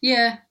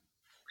 Yeah,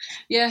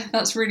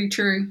 that's really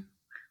true.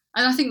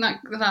 And I think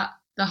that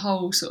the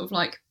whole sort of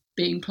like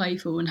being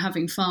playful and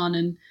having fun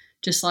and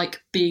just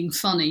like being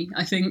funny,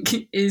 I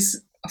think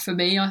is, for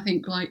me, I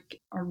think like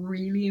a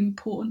really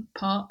important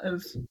part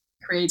of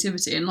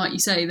creativity. And like you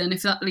say, then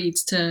if that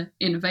leads to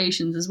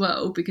innovations as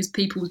well, because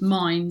people's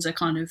minds are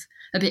kind of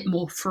a bit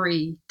more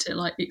free to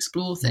like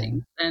explore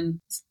things,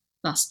 then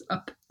that's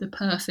the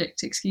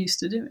perfect excuse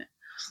to do it.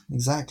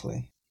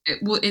 Exactly.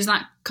 Is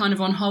that kind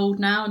of on hold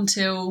now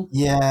until?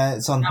 Yeah,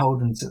 it's on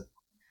hold until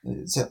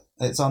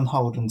it's on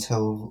hold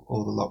until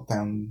all the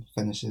lockdown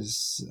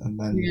finishes, and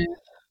then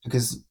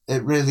because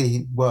it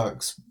really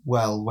works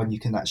well when you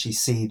can actually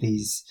see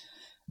these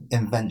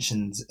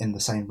inventions in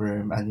the same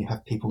room, and you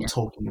have people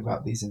talking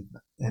about these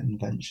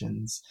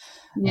inventions,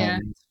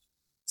 and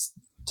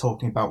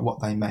talking about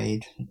what they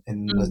made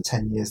in the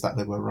 10 years that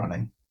they were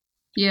running.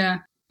 Yeah,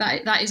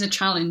 that is a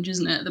challenge,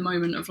 isn't it? At the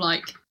moment of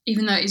like.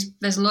 Even though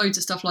there's loads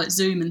of stuff like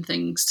Zoom and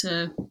things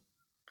to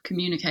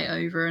communicate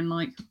over, and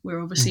like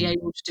we're obviously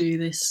able to do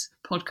this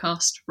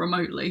podcast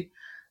remotely,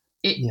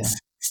 it's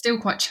still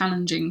quite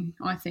challenging,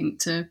 I think,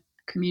 to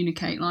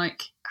communicate.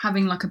 Like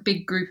having like a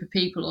big group of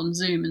people on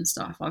Zoom and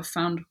stuff, I've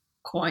found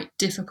quite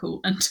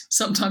difficult and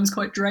sometimes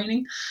quite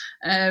draining,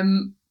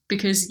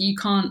 because you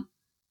can't.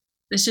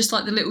 There's just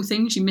like the little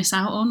things you miss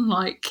out on,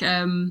 like.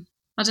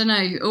 I don't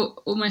know,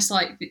 almost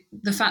like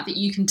the fact that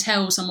you can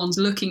tell someone's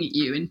looking at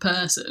you in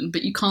person,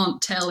 but you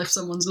can't tell if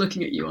someone's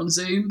looking at you on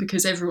Zoom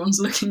because everyone's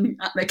looking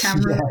at their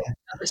camera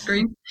at the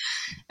screen.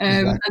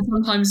 And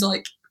sometimes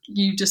like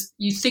you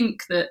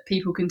think that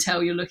people can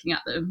tell you're looking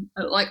at them.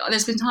 Like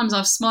there's been times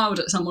I've smiled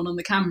at someone on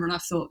the camera and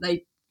I've thought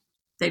they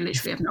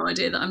literally have no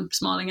idea that I'm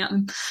smiling at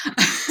them.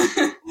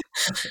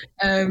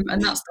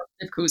 And that's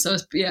difficult. So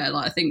like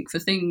I think for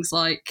things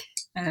like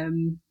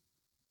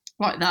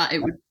that,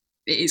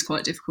 it is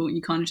quite difficult.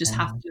 You kind of just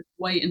have to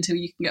wait until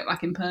you can get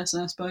back in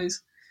person, I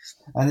suppose.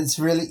 And it's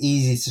really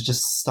easy to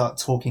just start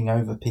talking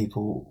over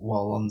people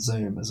while on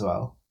Zoom as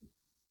well.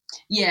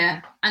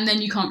 Yeah, and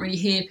then you can't really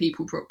hear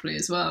people properly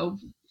as well.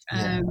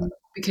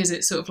 because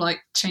it sort of like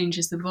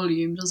changes the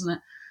volume, doesn't it?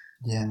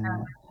 Yeah,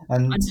 I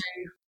know.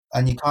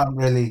 and you can't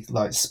really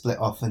like split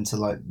off into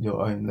like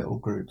your own little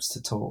groups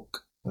to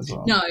talk as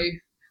well. No,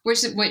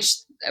 which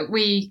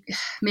me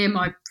and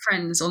my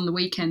friends on the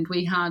weekend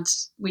we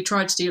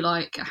tried to do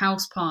like a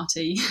house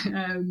party,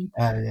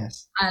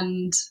 Yes,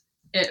 and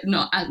it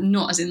not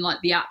as in like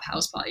the app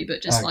house party,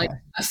 but just like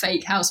a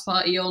fake house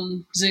party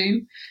on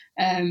Zoom.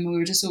 We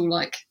were just all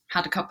like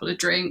had a couple of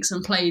drinks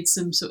and played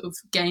some sort of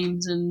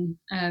games and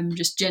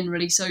just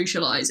generally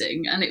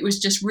socialising, and it was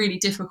just really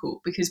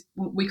difficult because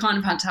we kind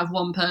of had to have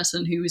one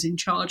person who was in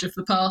charge of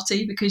the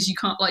party, because you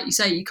can't, like you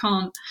say, you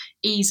can't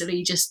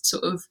easily just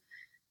sort of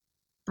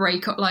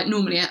break up. Like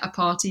normally at a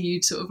party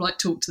you'd sort of like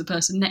talk to the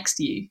person next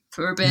to you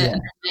for a bit, and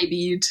then maybe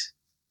you'd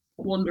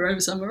wander over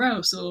somewhere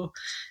else, or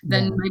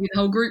then maybe the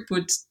whole group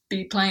would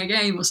be playing a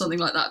game or something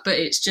like that. But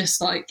it's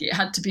just like it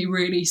had to be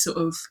really sort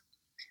of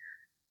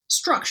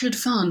structured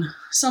fun.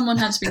 Someone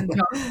had to be in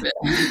charge of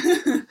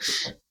it.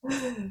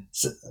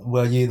 So,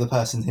 were you the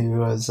person who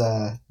was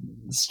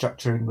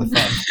structuring the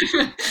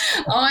fun?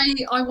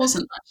 I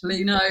wasn't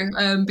actually, no,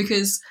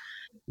 because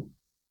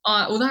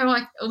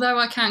although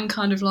I can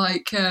kind of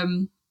like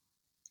come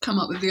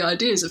up with the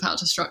ideas of how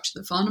to structure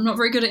the fun, I'm not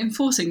very good at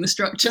enforcing the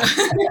structure.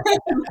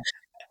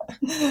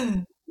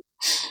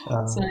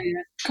 So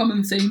yeah,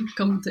 common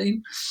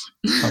theme.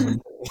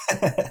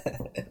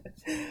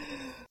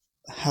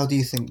 How do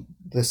you think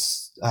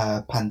this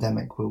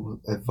pandemic will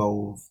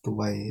evolve the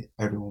way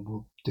everyone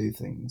will do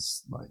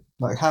things?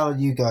 Like how are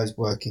you guys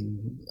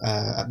working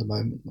at the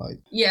moment?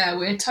 Like, yeah,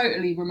 we're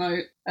totally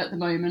remote at the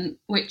moment,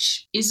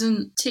 which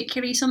isn't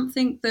particularly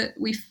something that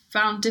we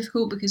found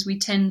difficult, because we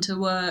tend to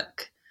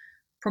work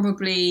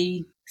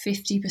probably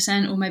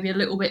 50% or maybe a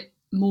little bit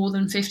more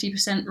than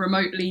 50%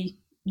 remotely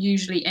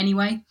usually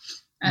anyway.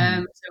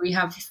 So we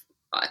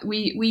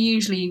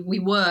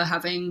were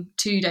having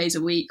 2 days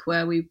a week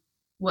where we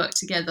work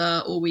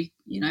together, or we're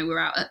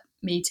out at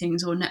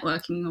meetings or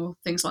networking or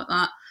things like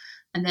that,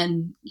 and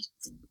then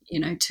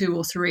 2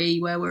 or 3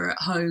 where we're at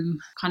home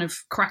kind of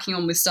cracking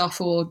on with stuff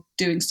or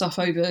doing stuff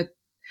over.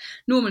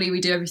 Normally we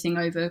do everything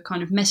over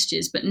kind of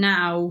messages, but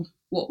now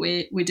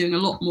we're doing a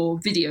lot more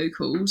video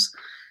calls,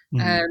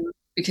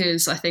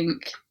 because I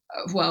think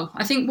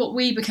what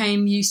we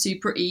became used to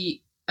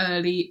pretty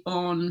early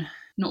on,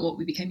 not what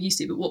we became used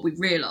to, but what we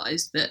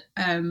realised, that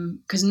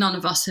because none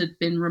of us had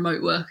been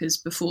remote workers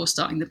before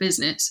starting the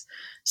business,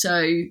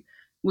 so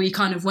we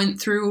kind of went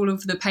through all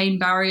of the pain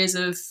barriers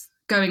of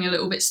going a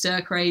little bit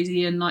stir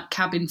crazy and like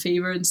cabin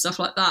fever and stuff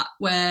like that,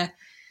 where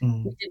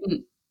we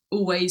didn't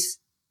always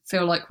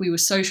feel like we were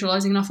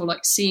socialising enough or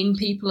like seeing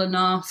people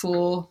enough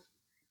or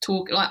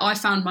talk. Like I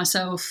found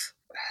myself,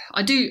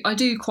 I do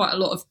quite a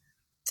lot of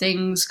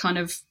things kind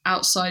of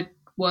outside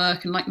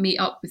work and like meet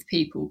up with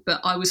people,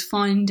 but I was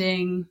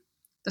finding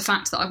the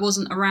fact that I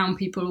wasn't around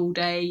people all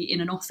day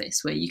in an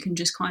office where you can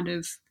just kind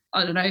of,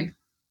 I don't know,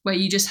 where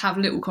you just have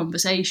little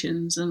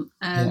conversations, and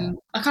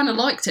I kind of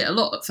liked it a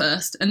lot at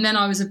first, and then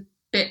I was a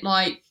bit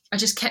like, I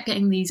just kept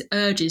getting these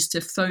urges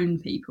to phone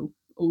people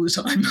all the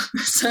time.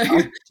 So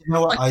you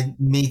know what,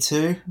 me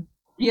too.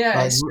 Yeah,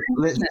 like,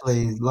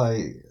 literally,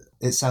 like,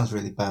 it sounds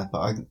really bad,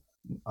 but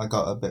I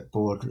got a bit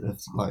bored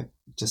of like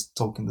just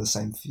talking to the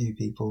same few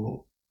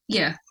people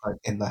like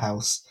in the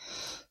house,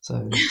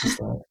 so just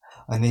like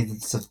I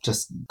needed to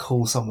just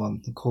call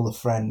a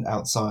friend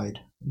outside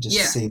and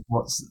just see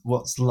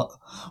what's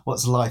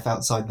life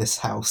outside this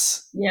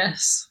house.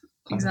 Yes,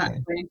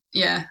 exactly.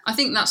 Yeah, I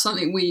think that's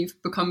something we've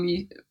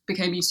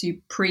became used to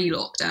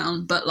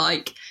pre-lockdown, but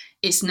like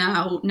it's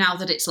now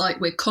that it's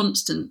like we're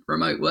constant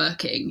remote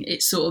working,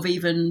 it's sort of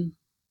even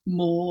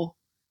more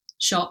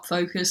sharp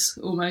focus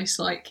almost,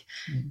 like.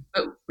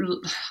 But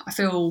I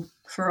feel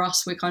for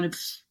us we're kind of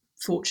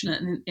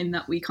fortunate in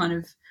that we kind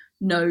of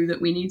know that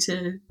we need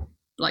to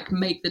like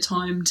make the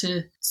time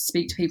to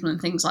speak to people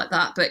and things like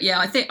that. But yeah,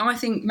 I think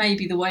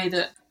maybe the way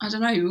that, I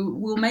don't know,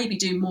 we'll maybe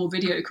do more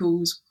video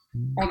calls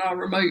on our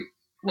remote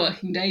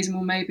working days, and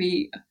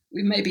we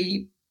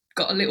maybe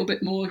got a little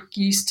bit more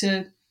used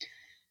to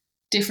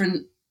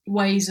different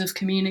ways of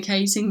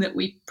communicating that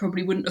we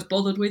probably wouldn't have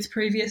bothered with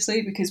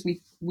previously, because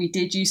we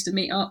did used to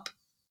meet up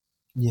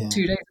 2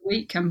 days a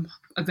week, and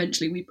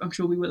eventually I'm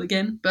sure we will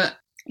again. But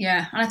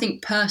yeah, and I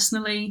think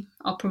personally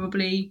I'll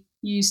probably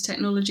use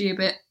technology a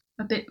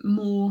bit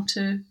more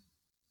to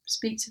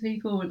speak to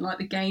people, and like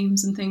the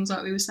games and things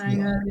like we were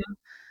saying earlier,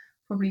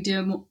 probably do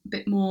a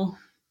bit more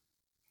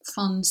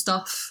fun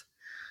stuff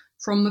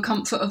from the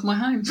comfort of my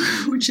home,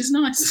 which is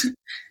nice.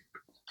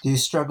 Do you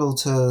struggle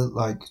to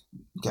like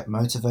get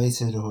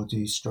motivated, or do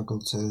you struggle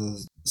to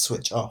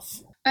switch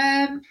off?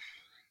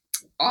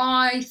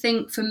 I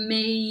think for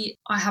me,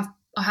 I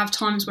have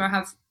times where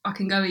I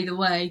can go either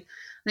way.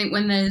 I think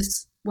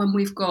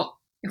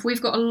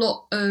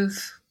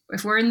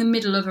if we're in the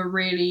middle of a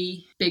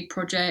really big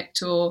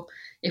project, or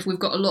if we've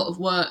got a lot of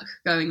work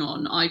going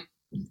on, I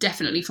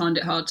definitely find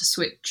it hard to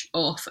switch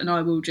off, and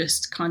I will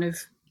just kind of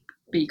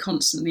be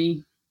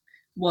constantly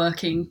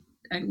working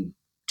and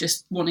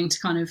just wanting to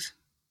kind of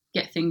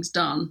get things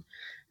done.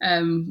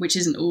 which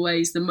isn't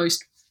always the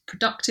most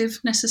productive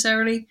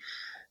necessarily.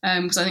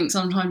 Because I think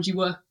sometimes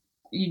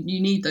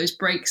you need those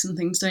breaks and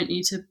things, don't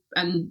you?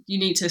 And you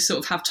need to sort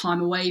of have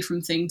time away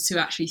from things to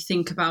actually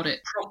think about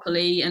it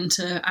properly, and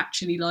to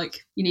actually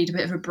you need a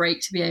bit of a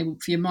break to be able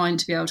for your mind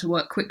to be able to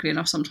work quickly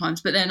enough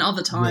sometimes. But then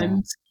other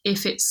times,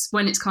 if it's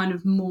when it's kind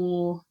of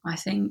more, I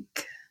think,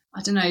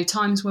 I don't know,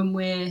 times when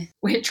we're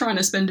trying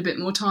to spend a bit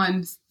more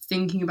time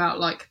thinking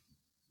about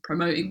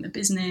promoting the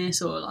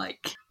business, or I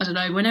don't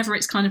know, whenever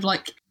it's kind of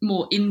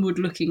more inward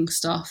looking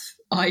stuff,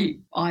 I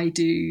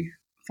do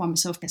find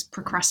myself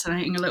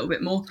procrastinating a little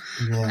bit more.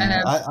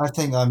 Yeah, I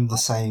think I'm the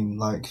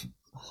same.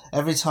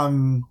 Every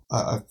time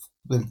I've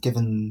been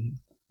given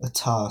a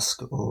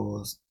task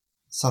or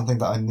something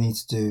that I need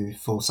to do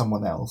for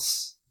someone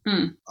else,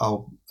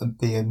 I'll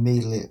be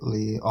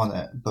immediately on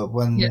it. But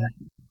when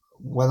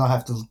I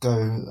have to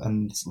go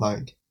and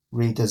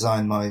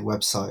redesign my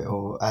website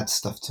or add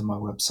stuff to my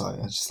website,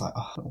 I'm just I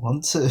don't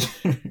want to.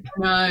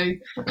 No,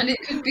 and it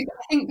could be,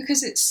 I think,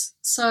 because it's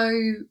so,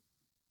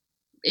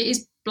 it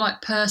is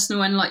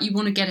personal, and you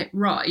want to get it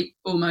right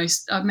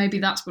almost. Maybe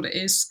that's what it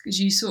is, because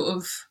you sort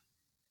of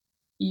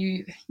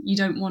you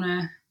don't want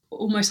to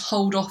almost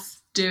hold off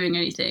doing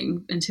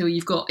anything until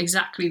you've got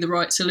exactly the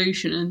right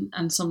solution,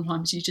 and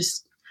sometimes you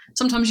just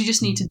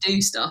need to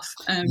do stuff.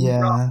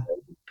 Rather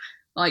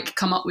than,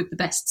 come up with the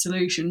best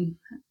solution.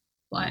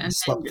 And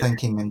stop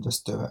thinking and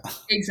just do it.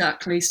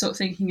 Exactly, stop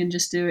thinking and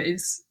just do it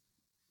is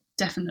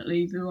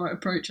definitely the right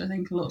approach, I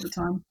think, a lot of the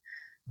time.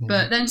 Yeah.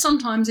 But then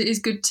sometimes it is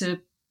good to,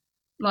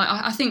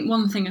 I think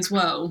one thing as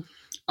well,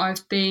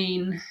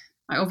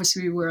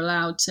 obviously we were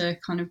allowed to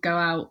kind of go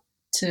out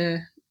to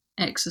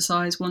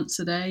exercise once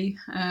a day.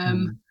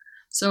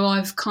 So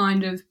I've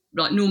kind of,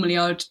 normally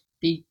I'd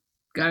be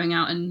going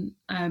out and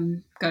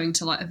going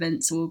to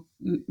events or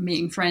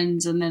meeting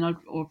friends, and then I'd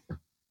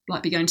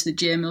be going to the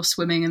gym or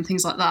swimming and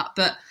things like that.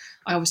 But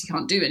I obviously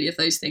can't do any of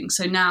those things.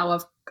 So now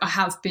I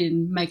have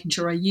been making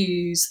sure I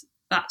use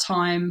that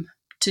time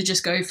to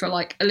just go for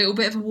a little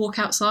bit of a walk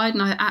outside.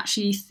 And I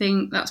actually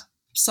think that's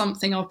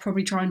something I'll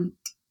probably try and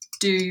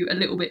do a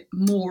little bit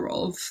more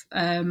of,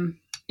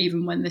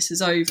 even when this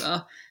is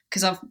over,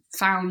 because I've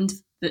found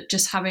that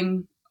just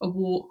having a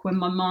walk when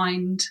my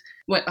mind,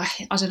 I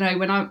don't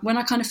know, when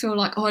I kind of feel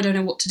I don't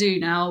know what to do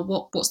now,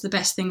 what's the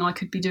best thing I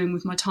could be doing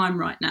with my time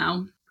right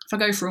now? If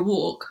I go for a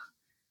walk,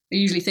 I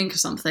usually think of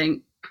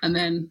something, and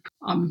then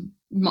I'm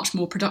much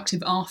more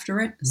productive after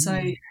it.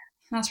 So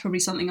that's probably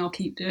something I'll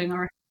keep doing, I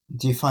reckon.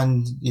 Do you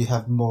find you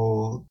have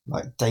more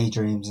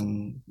daydreams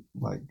and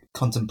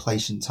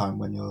contemplation time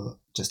when you're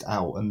just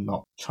out and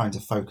not trying to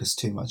focus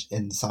too much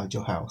inside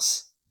your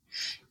house?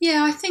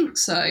 Yeah, I think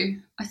so.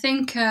 I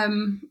think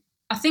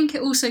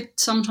it also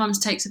sometimes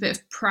takes a bit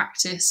of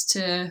practice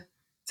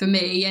for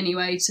me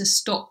anyway, to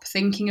stop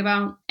thinking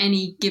about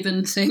any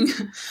given thing.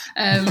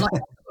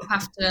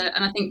 Have to,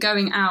 and I think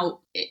going out,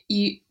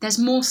 there's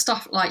more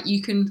stuff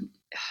you can.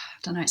 I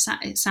don't know.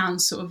 It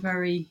sounds sort of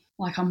very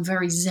I'm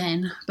very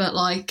zen, but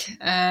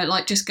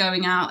just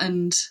going out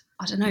and,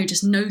 I don't know,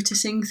 just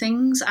noticing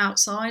things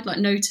outside,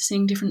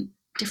 noticing different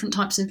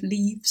types of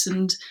leaves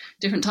and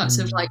different types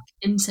of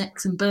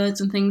insects and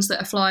birds and things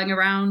that are flying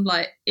around.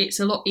 It's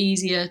a lot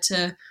easier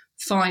to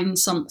find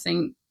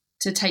something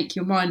to take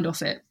your mind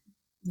off it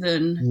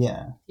than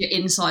you're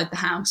inside the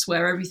house,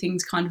 where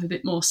everything's kind of a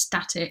bit more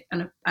static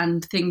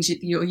and things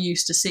you're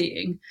used to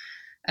seeing.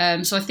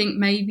 So I think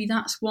maybe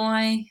that's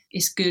why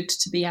it's good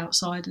to be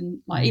outside, and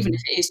even if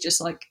it is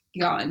just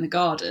go out in the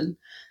garden,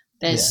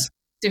 there's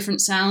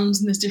different sounds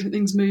and there's different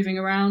things moving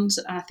around.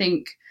 And I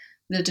think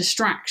the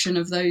distraction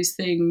of those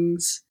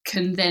things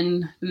can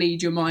then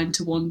lead your mind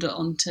to wander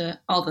onto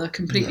other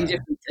completely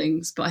different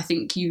things. But I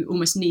think you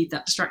almost need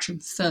that distraction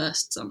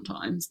first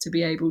sometimes to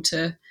be able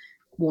to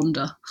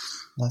wander.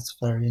 That's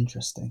very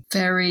interesting.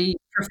 Very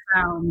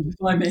profound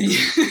by me.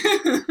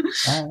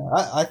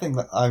 I think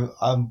that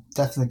I'm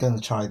definitely going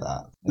to try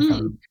that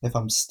if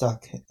I'm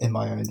stuck in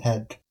my own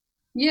head.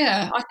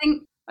 Yeah, I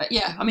think.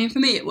 Yeah, I mean, for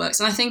me it works,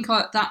 and I think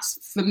that's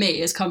for me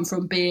has come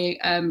from being,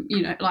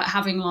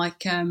 having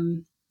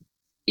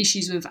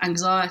issues with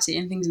anxiety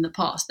and things in the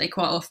past. They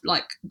quite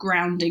often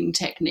grounding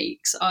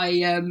techniques.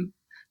 I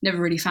never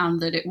really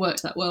found that it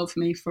worked that well for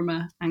me from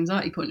an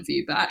anxiety point of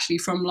view, but actually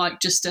from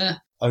just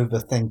a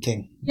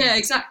overthinking. Yeah,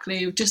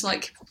 exactly. Just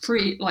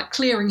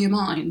clearing your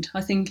mind.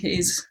 I think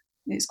it's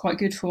quite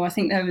good for. I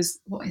think there was,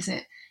 what is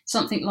it?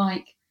 Something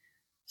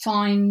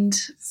find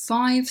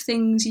 5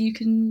 things you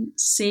can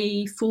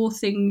see, 4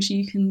 things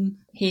you can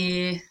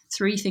hear,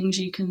 3 things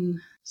you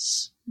can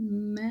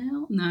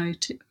smell. No,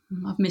 2,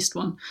 I've missed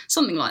one.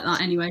 Something like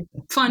that. Anyway,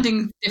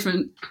 finding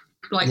different,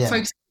 focusing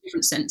on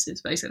different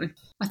senses. Basically,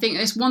 I think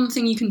there's one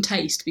thing you can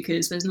taste,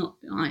 because there's not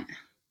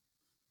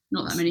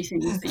that many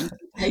things that you can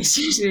taste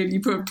usually.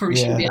 You probably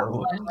shouldn't be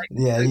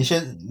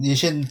outside. You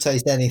shouldn't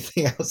taste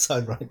anything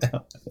outside right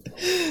now.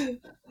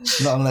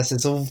 Not unless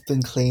it's all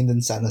been cleaned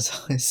and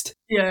sanitized.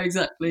 Yeah,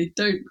 exactly.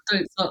 Don't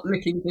start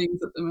licking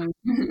things at the moment.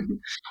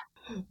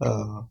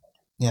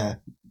 Yeah.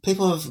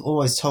 People have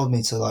always told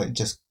me to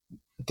just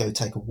go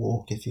take a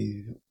walk if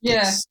you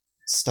Yeah. get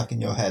stuck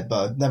in your head,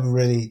 but I've never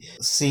really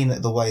seen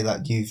it the way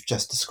that you've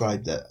just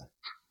described it.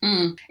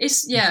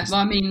 It's well,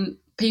 I mean,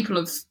 people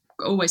have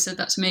always said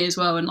that to me as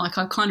well, and like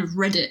I've kind of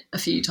read it a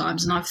few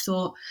times and I've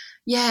thought,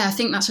 yeah, I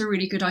think that's a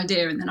really good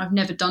idea, and then I've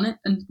never done it,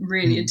 and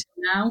really until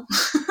now.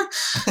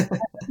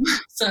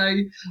 So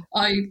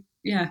I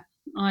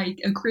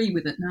agree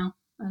with it now,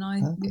 and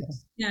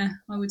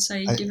I would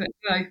say give it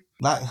a go.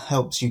 That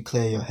helps you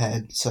clear your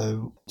head.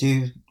 So do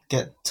you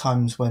get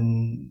times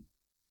when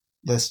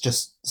there's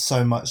just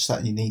so much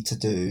that you need to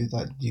do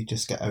that you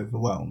just get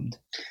overwhelmed?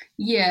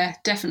 Yeah,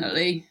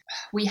 definitely.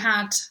 We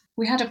had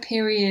a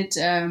period,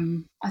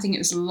 I think it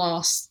was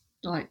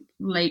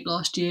late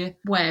last year,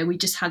 where we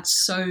just had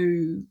so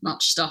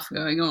much stuff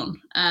going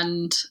on,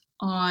 and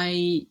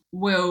I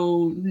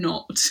will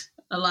not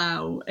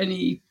allow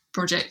any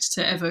project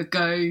to ever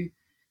go,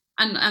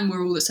 and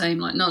we're all the same,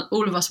 like not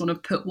all of us want to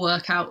put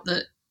work out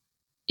that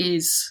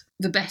is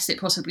the best it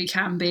possibly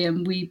can be,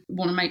 and we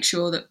want to make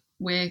sure that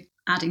we're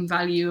adding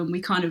value, and we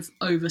kind of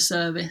over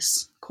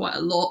service quite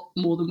a lot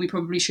more than we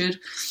probably should.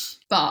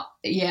 But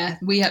yeah,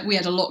 we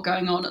had a lot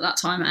going on at that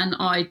time, and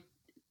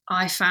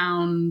I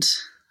found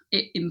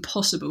it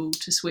impossible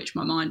to switch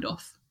my mind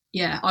off.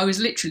 Yeah, I was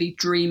literally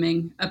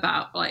dreaming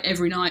about, like,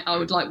 every night I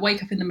would like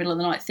wake up in the middle of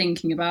the night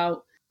thinking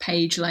about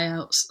page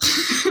layouts.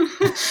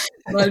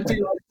 And I'd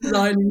be like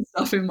designing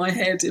stuff in my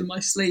head in my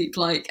sleep,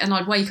 like, and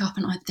I'd wake up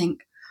and I'd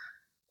think,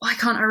 why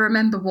can't I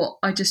remember what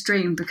I just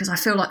dreamed? Because I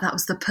feel like that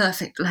was the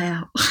perfect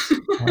layout.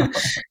 But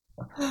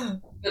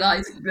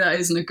that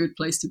isn't a good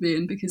place to be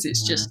in, because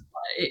it's just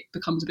it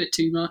becomes a bit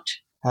too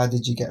much. How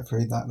did you get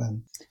through that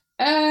then?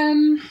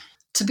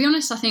 To be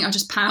honest, I think I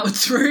just powered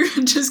through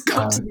and just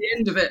got to the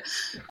end of it.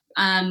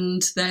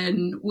 And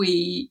then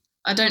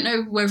I don't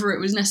know whether it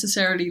was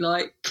necessarily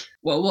like,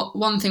 well,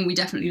 one thing we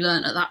definitely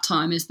learned at that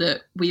time is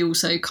that we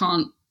also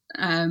can't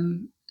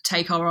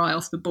take our eye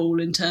off the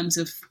ball in terms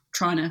of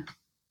trying to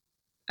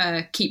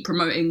keep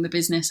promoting the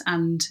business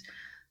and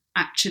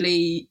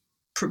actually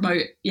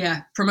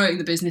promoting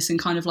the business and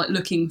kind of like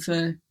looking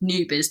for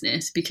new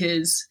business,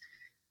 because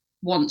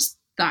once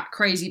that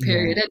crazy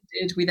period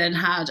ended, we then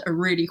had a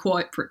really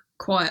quiet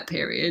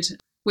period,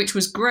 which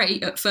was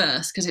great at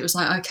first, because it was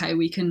like, okay,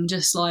 we can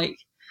just like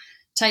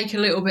take a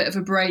little bit of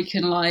a break,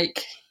 and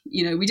like,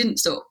 you know, we didn't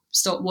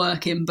stop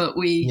working, but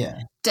we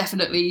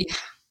definitely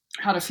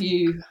had a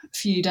few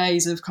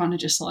days of kind of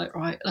just like,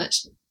 right,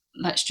 let's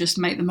just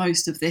make the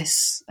most of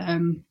this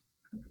time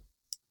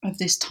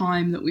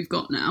that we've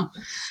got now.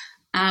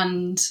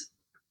 And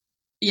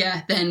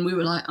then we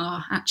were like,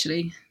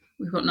 actually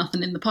we've got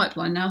nothing in the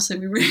pipeline now, so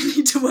we really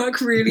need to work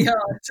really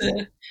hard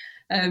to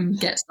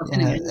get stuff in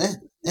again.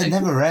 It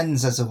never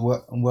ends as a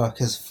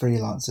work as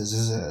freelancers,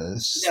 is it?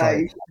 It's just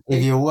like,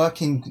 if you're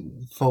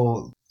working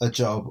for a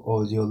job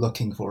or you're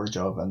looking for a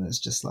job, and it's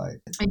just like...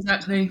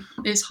 Exactly.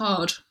 It's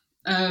hard.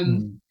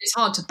 It's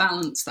hard to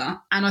balance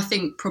that. And I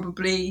think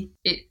probably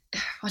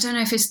I don't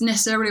know if it's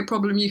necessarily a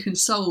problem you can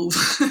solve,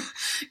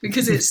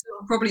 because it's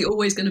probably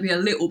always going to be a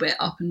little bit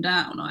up and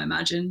down, I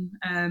imagine.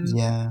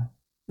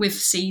 With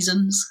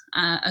seasons,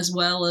 as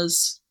well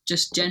as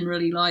just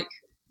generally like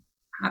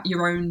have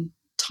your own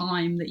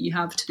time that you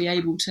have to be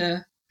able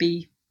to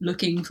be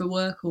looking for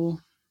work or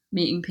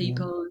meeting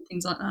people and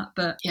things like that.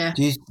 But yeah.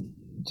 Do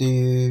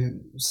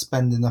you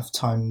spend enough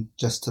time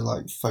just to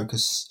like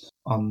focus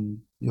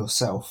on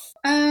yourself?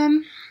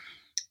 I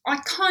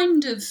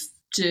kind of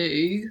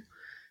do,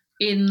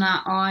 in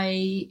that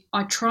I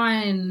try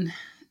and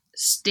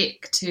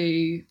stick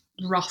to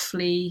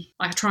roughly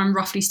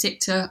stick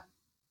to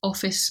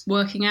office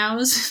working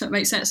hours, if that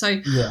makes sense. So I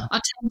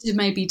tend to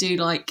maybe do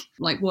like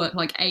work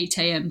like 8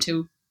 a.m.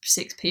 till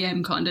 6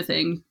 p.m. kind of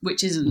thing,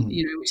 which isn't,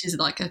 which is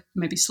like a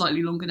maybe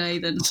slightly longer day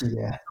than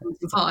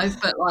 5,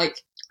 but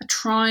like I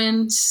try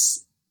and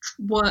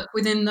work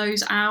within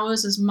those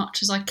hours as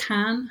much as I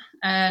can.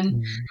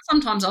 And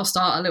sometimes I'll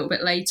start a little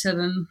bit later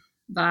than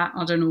that.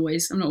 I'm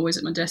not always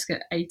at my desk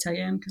at 8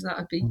 a.m. because that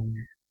would be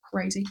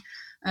crazy.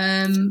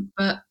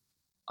 But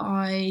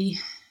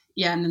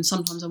and then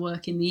sometimes I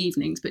work in the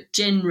evenings, but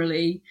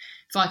generally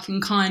if I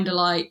can kind of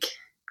like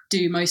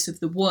do most of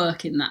the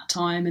work in that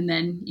time, and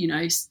then,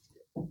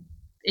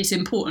 it's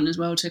important as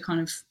well to kind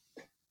of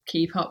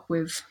keep up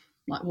with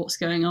like what's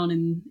going on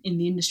in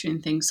the industry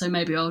and things. So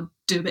maybe I'll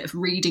do a bit of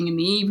reading in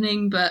the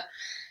evening, but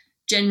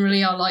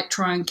generally I like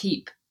try and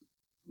keep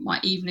my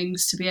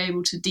evenings to be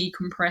able to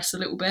decompress a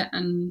little bit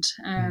and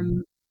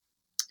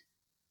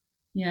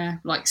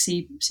like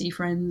see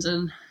friends.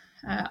 And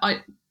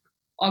I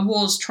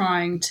was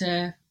trying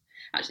to,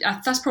 actually,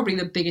 that's probably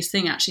the biggest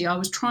thing actually. I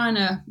was trying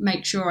to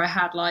make sure I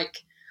had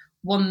like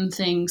one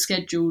thing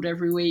scheduled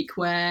every week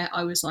where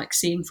I was like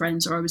seeing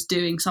friends or I was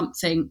doing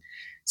something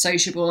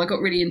sociable. I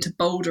got really into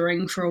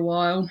bouldering for a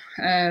while.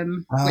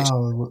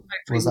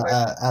 Was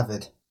that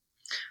Avid?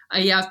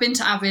 I've been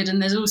to Avid,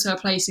 and there's also a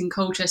place in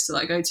Colchester that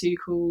I go to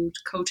called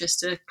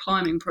Colchester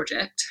Climbing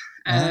Project.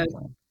 And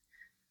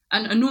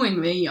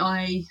annoyingly,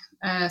 I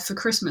for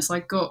Christmas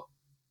I got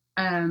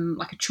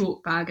like a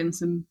chalk bag and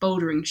some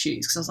bouldering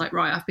shoes, because I was like,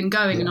 right, I've been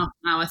going enough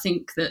now. I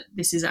think that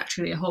this is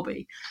actually a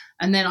hobby.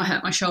 And then I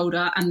hurt my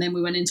shoulder, and then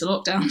we went into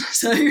lockdown,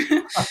 so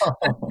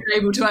I've been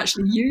able to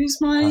actually use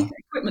my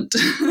equipment.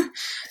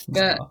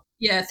 But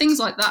yeah, things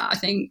like that. I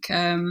think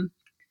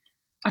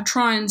I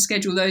try and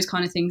schedule those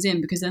kind of things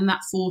in, because then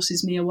that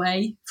forces me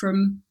away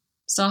from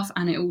stuff,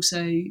 and it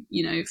also,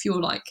 you know, if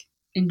you're like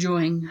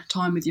enjoying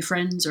time with your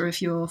friends, or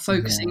if you're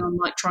focusing on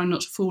like trying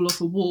not to fall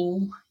off a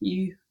wall,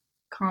 you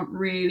can't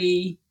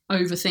really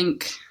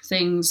overthink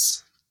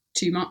things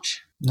too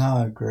much. No,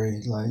 I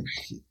agree. Like,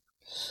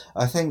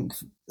 I think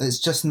it's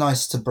just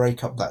nice to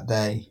break up that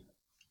day.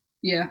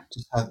 Yeah.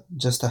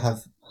 Just to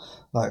have,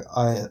 like,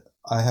 I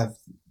have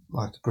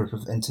like a group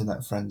of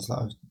internet friends that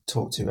I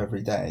talk to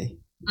every day,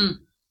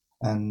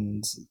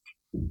 and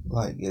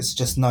like it's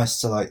just nice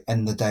to like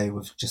end the day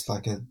with just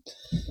like a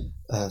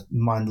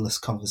mindless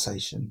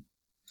conversation.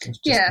 It's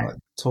just like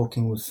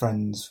talking with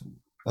friends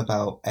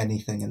about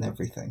anything and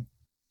everything.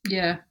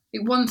 Yeah.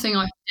 One thing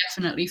I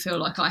definitely feel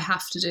like I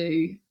have to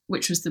do,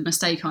 which was the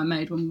mistake I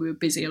made when we were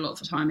busy a lot of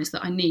the time, is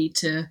that I need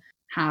to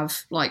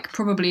have, like,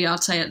 probably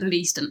I'd say at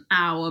least an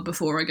hour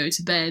before I go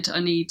to bed, I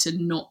need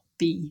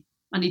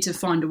to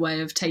find a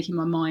way of taking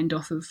my mind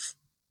off of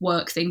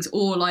work things.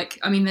 Or like,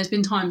 I mean, there's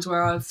been times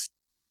where I've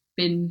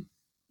been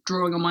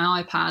drawing on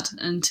my iPad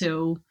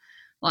until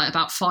like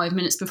about 5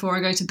 minutes before I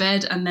go to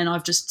bed, and then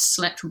I've just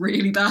slept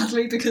really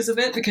badly because of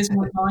it, because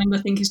my mind,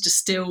 I think, is just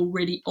still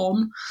really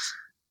on.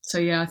 So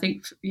yeah, I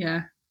think,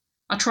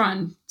 I try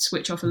and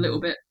switch off a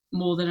little bit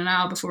more than an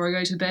hour before I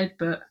go to bed.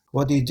 But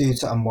what do you do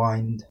to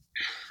unwind?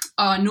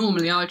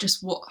 Normally I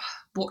just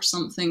watch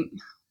something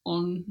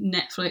on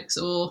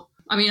Netflix, or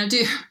I mean, I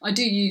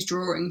do use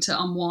drawing to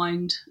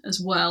unwind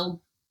as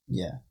well.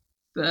 Yeah.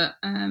 But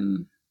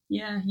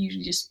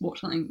usually just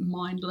watch something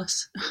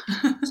mindless.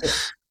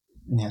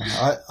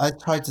 Yeah, I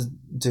try to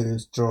do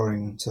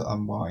drawing to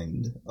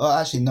unwind. Well,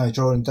 actually, no,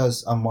 drawing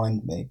does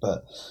unwind me,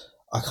 but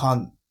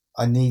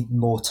I need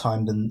more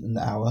time than an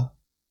hour.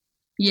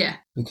 Yeah.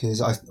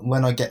 Because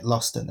when I get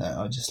lost in it,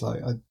 I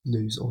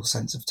lose all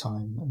sense of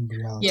time and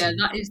reality. Yeah,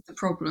 that is the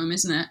problem,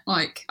 isn't it?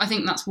 Like, I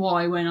think that's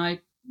why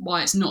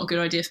why it's not a good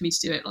idea for me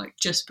to do it like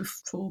just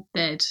before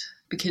bed,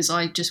 because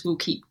I just will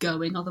keep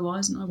going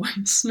otherwise, and I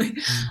won't sleep.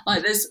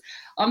 Like,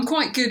 I'm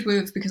quite good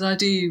with, because I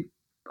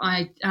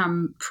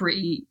am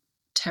pretty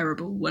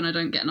terrible when I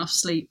don't get enough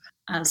sleep,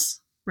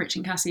 as Rich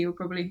and Cassie will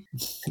probably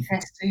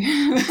attest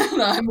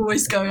to. I'm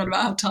always going on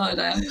about how tired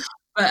I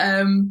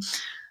am.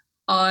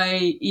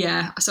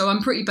 But so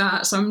I'm pretty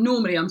bad. So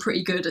I'm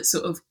pretty good at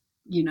sort of,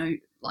 you know,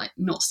 like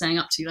not staying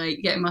up too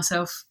late, getting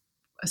myself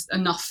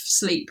enough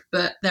sleep.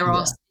 But there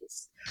are,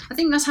 I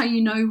think that's how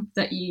you know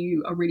that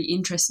you are really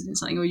interested in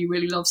something, or you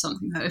really love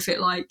something, though. If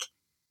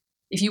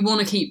you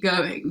want to keep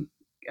going,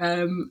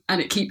 and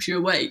it keeps you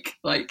awake,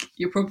 like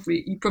you're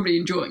probably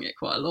enjoying it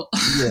quite a lot.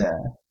 Yeah.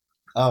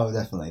 Oh,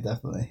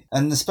 definitely.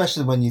 And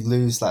especially when you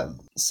lose that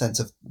sense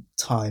of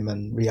time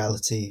and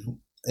reality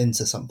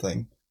into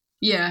something.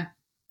 Yeah,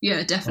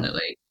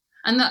 definitely.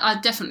 And that, I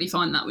definitely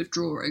find that with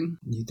drawing.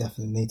 You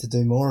definitely need to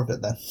do more of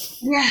it then.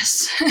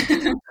 Yes.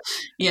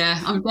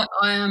 Yeah,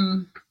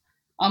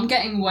 I'm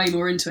getting way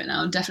more into it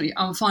now. Definitely,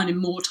 I'm finding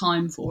more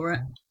time for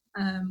it,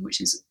 which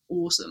is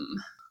awesome.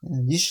 Yeah,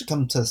 you should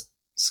come to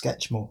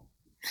sketch more.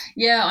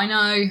 Yeah, I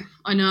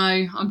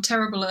know. I'm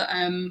terrible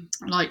at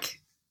like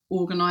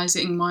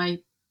organising my.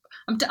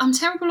 I'm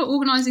terrible at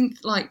organising,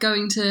 like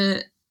going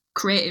to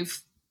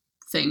creative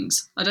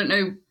things. I don't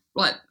know,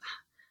 like,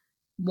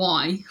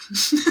 why.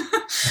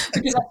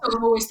 Because I sort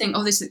of always think,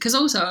 this is, because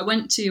also I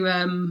went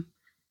to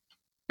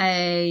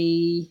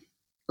a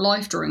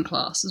life drawing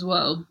class as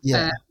well.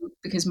 Yeah.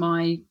 Because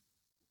my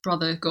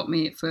brother got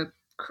me it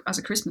as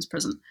a Christmas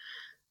present,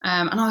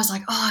 and I was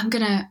like, I'm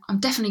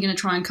definitely gonna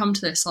try and come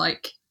to this.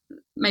 Like,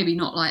 maybe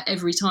not like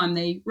every time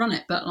they run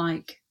it, but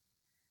like,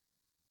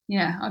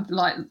 yeah, I'd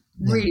like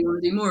really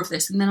want to do more of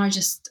this. And then I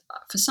just,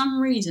 for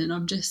some reason,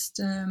 I'm just,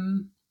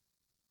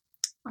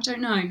 I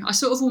don't know. I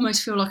sort of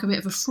almost feel like a bit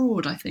of a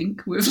fraud, I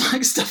think, with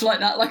like stuff like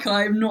that. Like,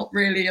 I'm not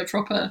really a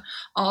proper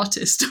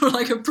artist or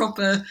like a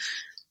proper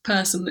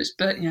person.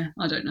 But yeah,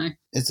 I don't know.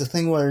 It's a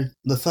thing where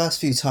the first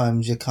few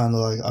times you're kind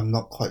of like, I'm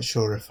not quite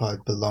sure if I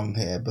belong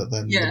here. But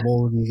then the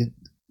more you...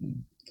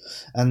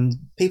 And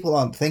people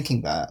aren't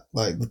thinking that.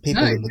 Like, the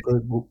people in the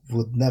group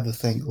would never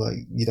think, like,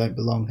 you don't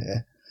belong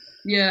here.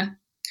 Yeah.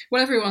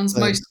 Well, everyone's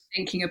mostly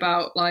thinking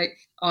about, like,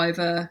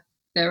 either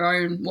their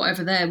own,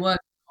 whatever they're working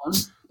on,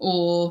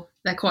 or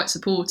they're quite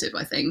supportive,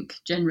 I think,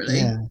 generally.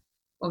 Yeah.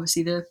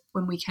 Obviously,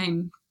 when we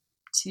came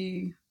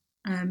to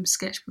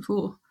sketch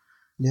before,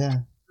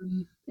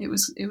 it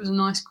was a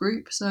nice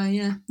group. So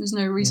yeah, there's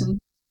no reason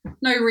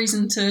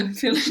to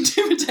feel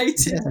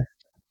intimidated.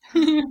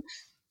 Yeah.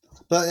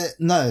 But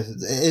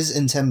it is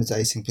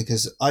intimidating,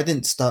 because I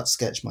didn't start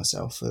sketch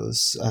myself. It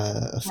was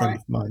a friend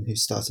of mine who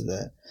started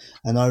it,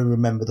 and I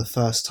remember the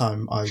first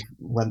time I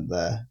went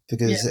there,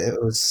 because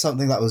it was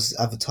something that was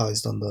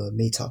advertised on the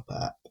Meetup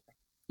app.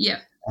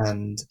 Yeah.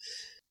 And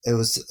it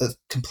was a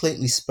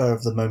completely spur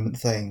of the moment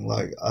thing.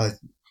 Like,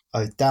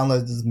 I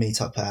downloaded the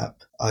Meetup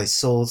app. I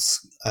saw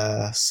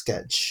a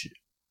sketch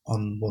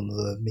on one of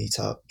the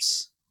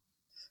meetups,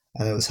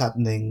 and it was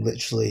happening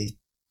literally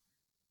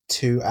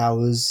 2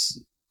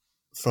 hours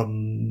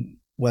from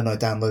when I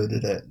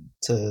downloaded it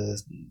to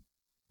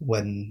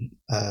when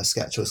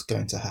sketch was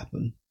going to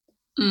happen.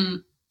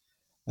 Mm.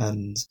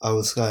 And I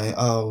was going,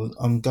 oh,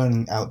 I'm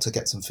going out to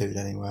get some food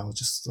anyway. I'll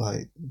just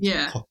like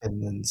pop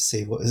in and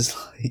see what it's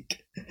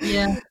like.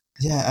 Yeah.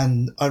 Yeah,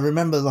 and I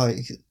remember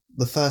like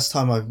the first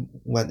time I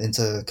went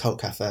into Cult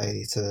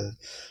Cafe to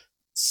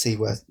see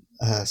where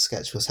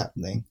sketch was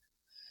happening,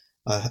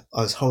 I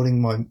was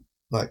holding my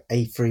like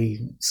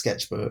A3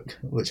 sketchbook,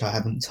 which I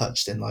haven't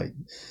touched in like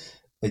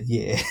a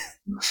year,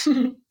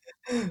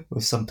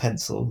 with some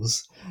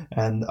pencils.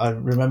 And I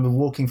remember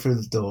walking through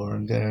the door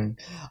and going,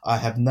 I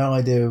have no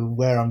idea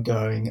where I'm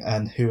going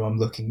and who I'm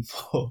looking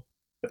for.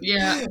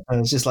 Yeah. And I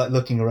was just like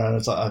looking around. I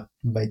was like, I've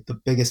made the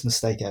biggest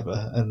mistake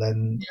ever. And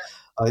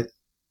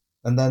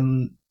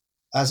then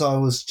as I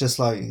was just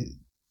like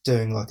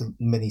doing like a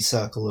mini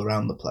circle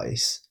around the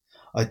place,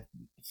 I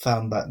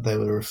found that there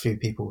were a few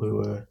people who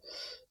were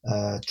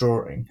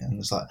drawing, and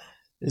was like,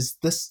 is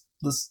this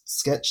the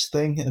sketch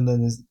thing? And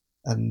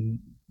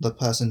the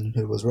person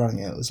who was running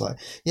it was like,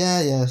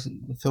 yeah,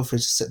 feel free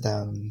to sit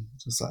down. And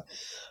just like,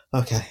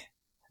 okay.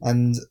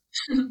 And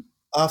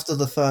after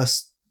the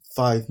first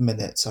 5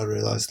 minutes, I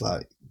realized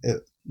like,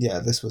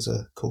 this was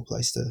a cool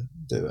place to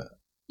do it.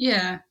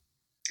 Yeah.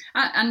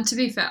 And to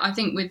be fair, I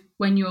think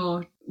when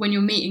you're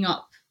meeting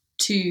up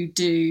to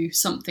do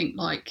something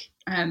like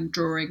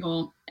drawing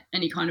or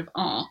any kind of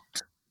art,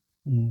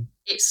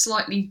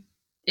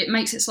 it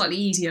makes it slightly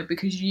easier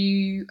because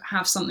you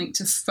have something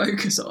to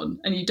focus on,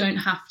 and you don't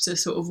have to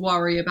sort of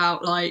worry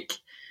about like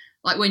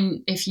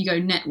if you go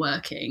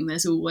networking,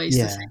 there's always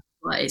the thing,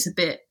 like it's a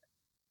bit,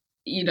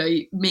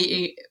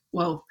 meeting,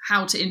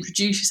 how to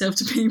introduce yourself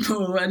to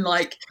people and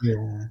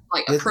you're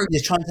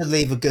trying to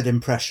leave a good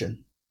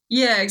impression.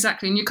 Yeah,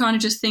 exactly. And you're kind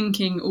of just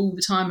thinking all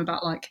the time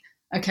about like,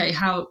 okay,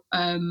 how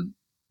do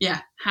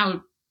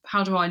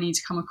I need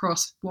to come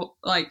across? What,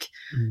 like,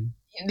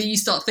 you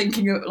start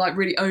thinking of like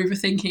really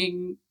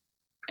overthinking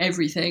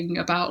everything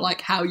about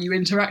like how you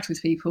interact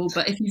with people.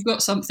 But if you've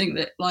got something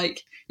that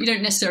like, you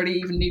don't necessarily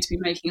even need to be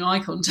making eye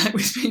contact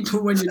with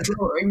people when you're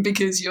drawing,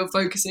 because you're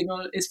focusing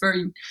on, it's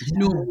very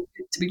normal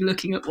to be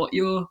looking at what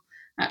you're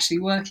actually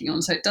working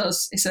on. So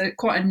it's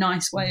quite a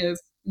nice way of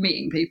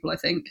meeting people, I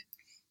think.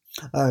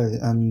 Oh,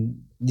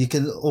 you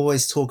can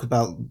always talk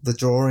about the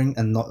drawing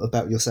and not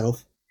about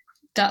yourself.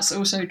 That's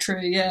also true,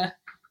 yeah.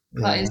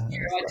 That is true.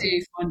 I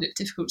do find it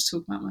difficult to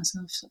talk about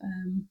myself.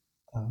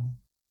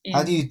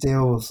 How do you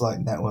deal with like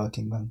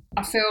networking then?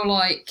 I feel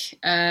like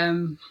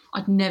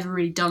I'd never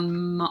really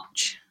done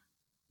much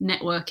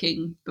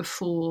networking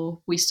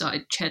before we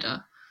started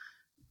Cheddar.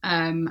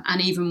 And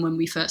even when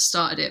we first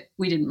started it,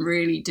 we didn't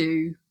really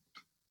do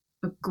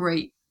a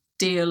great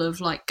deal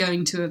of like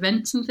going to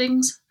events and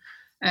things.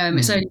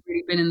 It's only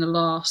really been in the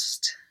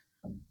last,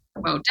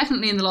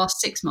 definitely in the last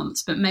 6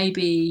 months, but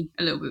maybe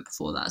a little bit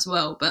before that as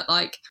well. But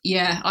like,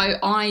 yeah,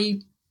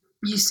 I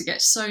used to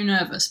get so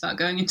nervous about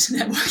going into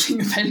networking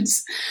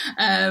events.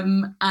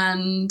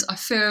 And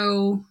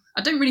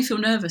I don't really feel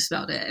nervous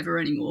about it ever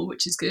anymore,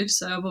 which is good.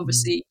 So I've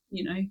obviously,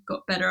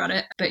 got better at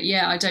it. But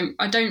yeah, I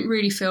don't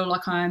really feel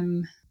like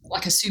I'm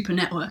like a super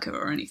networker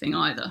or anything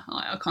either.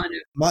 I kind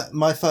of...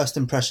 My first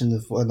impression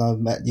of when I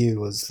met you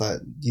was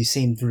that you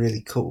seemed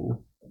really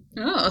cool.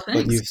 Oh,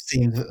 thanks.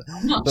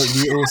 But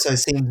you also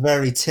seemed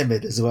very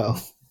timid as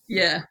well.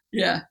 Yeah,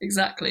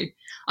 exactly.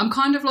 I'm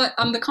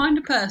the kind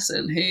of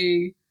person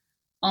who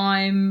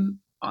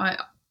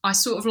I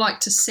sort of like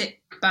to sit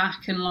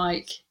back and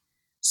like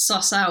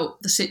suss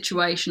out the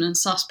situation and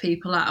suss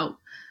people out.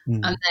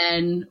 And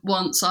then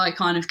once I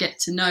kind of get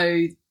to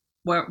know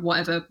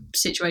whatever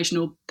situation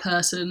or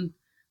person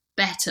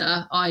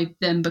better, I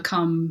then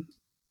become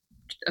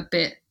a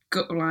bit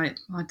like,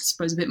 I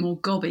suppose, a bit more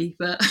gobby,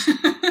 but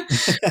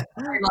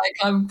like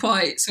I'm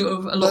quite sort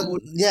of a lot more.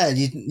 Yeah,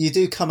 you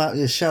do come out of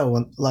your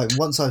shell. Like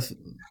once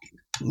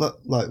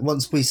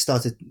we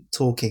started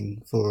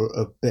talking for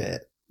a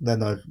bit,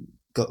 then I've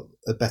got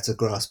a better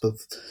grasp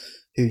of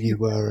who you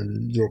were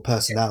and your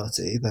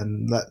personality.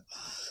 Then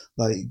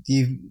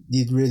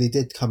you really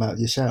did come out of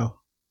your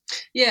shell.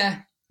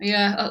 Yeah,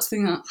 that's the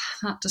thing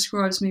that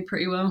describes me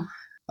pretty well.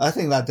 I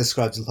think that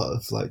describes a lot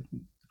of like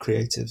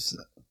creatives.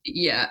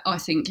 Yeah, I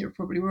think you're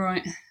probably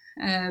right.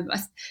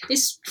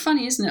 It's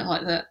funny, isn't it?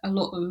 Like that, a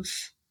lot of,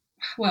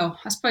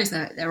 I suppose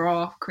there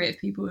are creative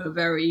people who are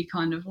very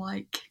kind of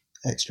like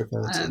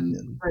extroverted,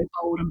 very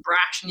bold and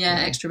brash, and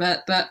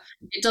extrovert. But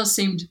it does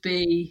seem to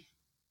be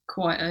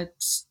quite a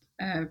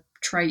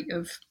trait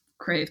of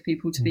creative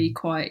people to be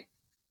quite,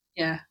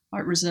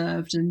 quite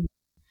reserved. And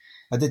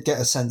I did get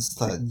a sense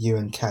that you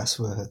and Cass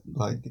were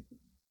like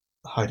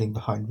hiding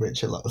behind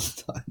Rich a lot of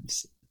the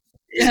times.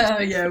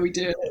 Yeah, we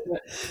do.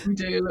 We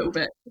do a little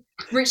bit.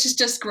 Rich is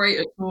just great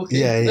at talking.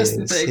 Yeah, that's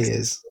the thing. He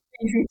is.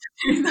 Easy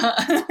to do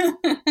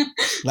that.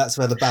 That's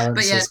where the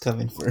balance is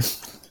coming from.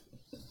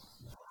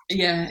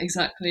 Yeah,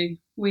 exactly.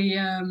 We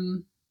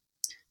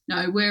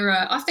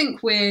No, I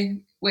think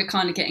we're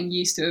kind of getting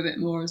used to it a bit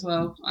more as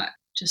well. Like,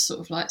 just sort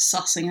of like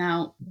sussing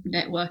out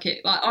networking.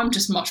 Like, I'm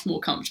just much more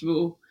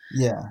comfortable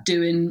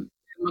doing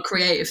a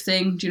creative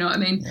thing. Do you know what I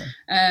mean?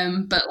 Yeah.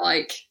 But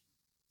like,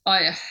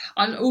 I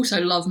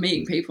also love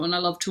meeting people and I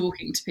love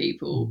talking to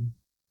people.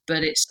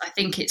 But I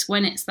think it's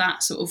when it's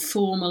that sort of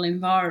formal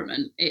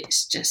environment,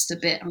 it's just a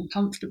bit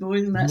uncomfortable,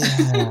 isn't it?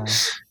 Yeah.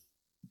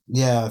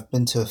 Yeah, I've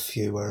been to a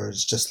few where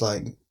it's just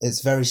like,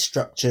 it's very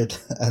structured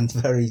and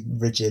very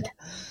rigid,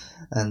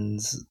 and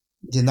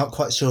you're not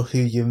quite sure who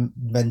you're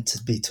meant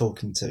to be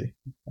talking to.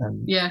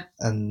 And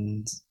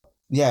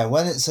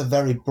when it's a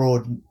very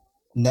broad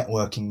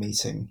networking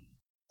meeting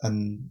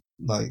and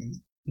like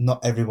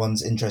not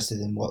everyone's interested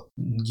in what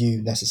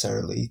you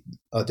necessarily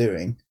are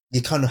doing,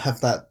 you kind of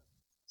have that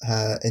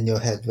in your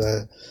head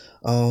where,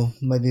 oh,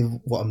 maybe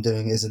what I'm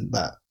doing isn't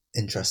that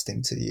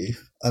interesting to you.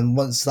 And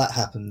once that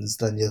happens,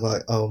 then you're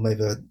like, oh,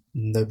 maybe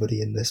nobody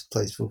in this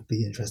place will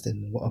be interested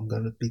in what I'm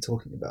going to be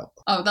talking about.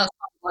 Oh, that's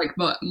like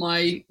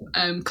my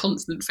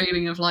constant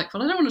feeling of like,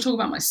 well, I don't want to talk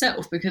about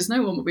myself because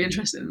no one will be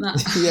interested in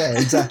that. Yeah,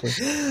 exactly.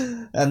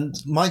 And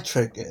my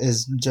trick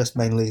is just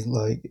mainly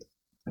like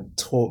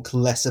talk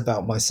less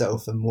about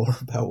myself and more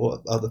about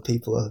what other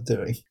people are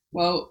doing.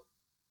 Well,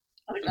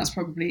 I think that's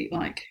probably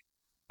like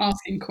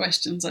asking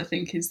questions, I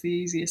think, is the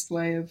easiest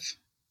way of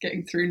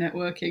getting through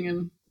networking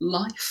and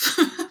life,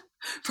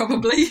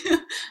 probably,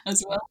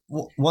 as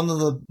well. One of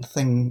the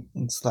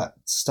things that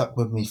stuck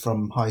with me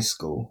from high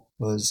school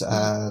was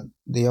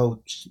the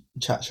old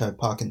chat show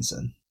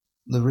Parkinson.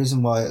 The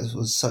reason why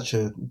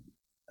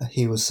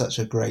he was such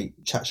a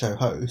great chat show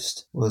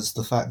host was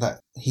the fact that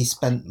he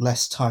spent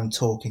less time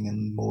talking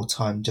and more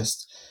time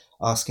just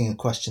asking a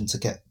question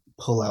to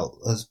pull out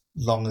as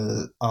long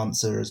an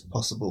answer as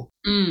possible.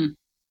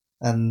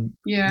 And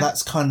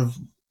that's kind of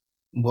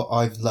what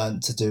I've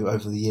learned to do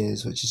over the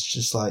years, which is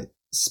just like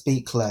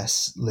speak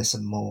less,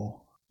 listen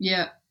more.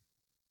 Yeah.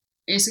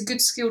 It's a good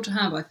skill to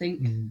have, I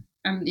think.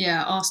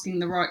 Asking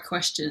the right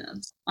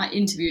questions. Like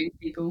interviewing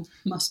people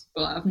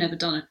I've never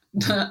done it,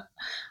 but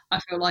I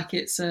feel like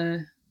it's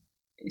a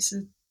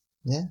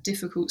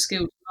difficult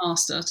skill to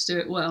master, to do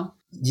it well.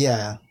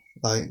 Yeah.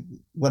 Like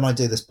when I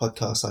do this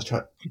podcast, I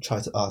try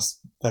to ask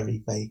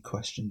very vague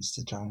questions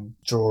to try and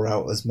draw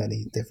out as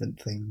many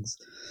different things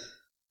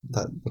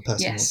that the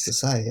person wants to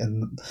say,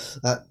 and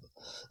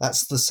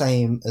that's the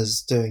same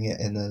as doing it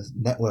in a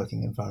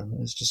networking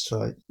environment. It's just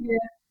like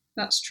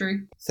that's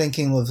true.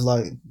 Thinking of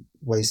like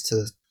ways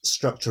to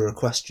structure a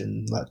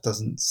question that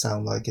doesn't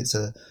sound like it's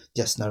a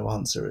yes/no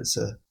answer. It's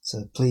a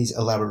so please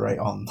elaborate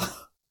on.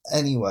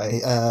 Anyway,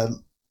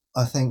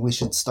 I think we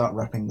should start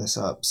wrapping this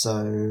up.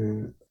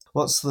 So,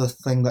 what's the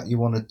thing that you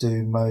want to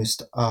do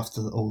most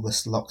after all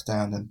this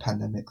lockdown and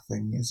pandemic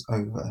thing is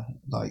over?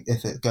 Like,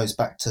 if it goes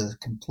back to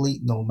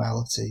complete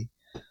normality,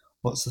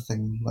 what's the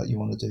thing that you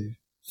want to do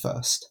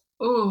first?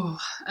 Oh,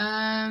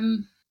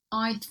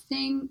 I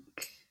think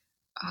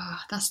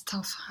that's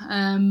tough.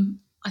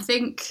 I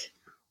think,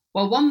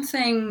 well, one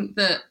thing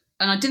that,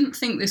 and I didn't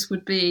think this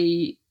would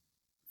be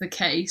the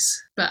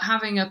case, but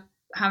having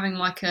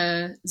like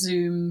a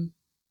Zoom,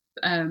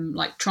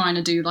 like trying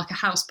to do like a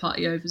house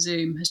party over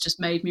Zoom has just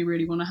made me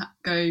really want to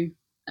go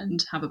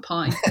and have a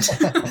pie.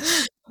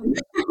 I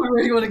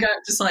really want to go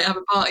just like have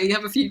a party,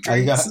 have a few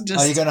drinks.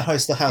 Are you going to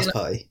host a house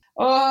party?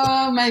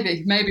 Oh,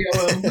 maybe I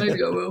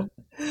will.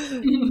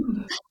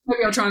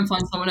 Maybe I'll try and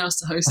find someone else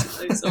to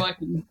host it so I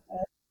can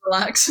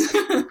relax.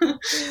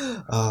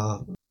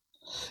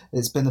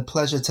 It's been a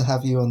pleasure to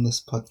have you on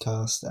this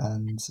podcast,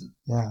 and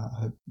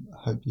I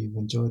hope you've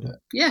enjoyed it.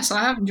 Yes,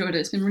 I have enjoyed it.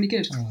 It's been really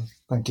good.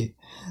 Thank you.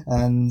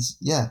 And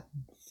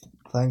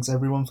thanks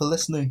everyone for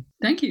listening.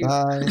 Thank you.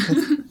 Bye.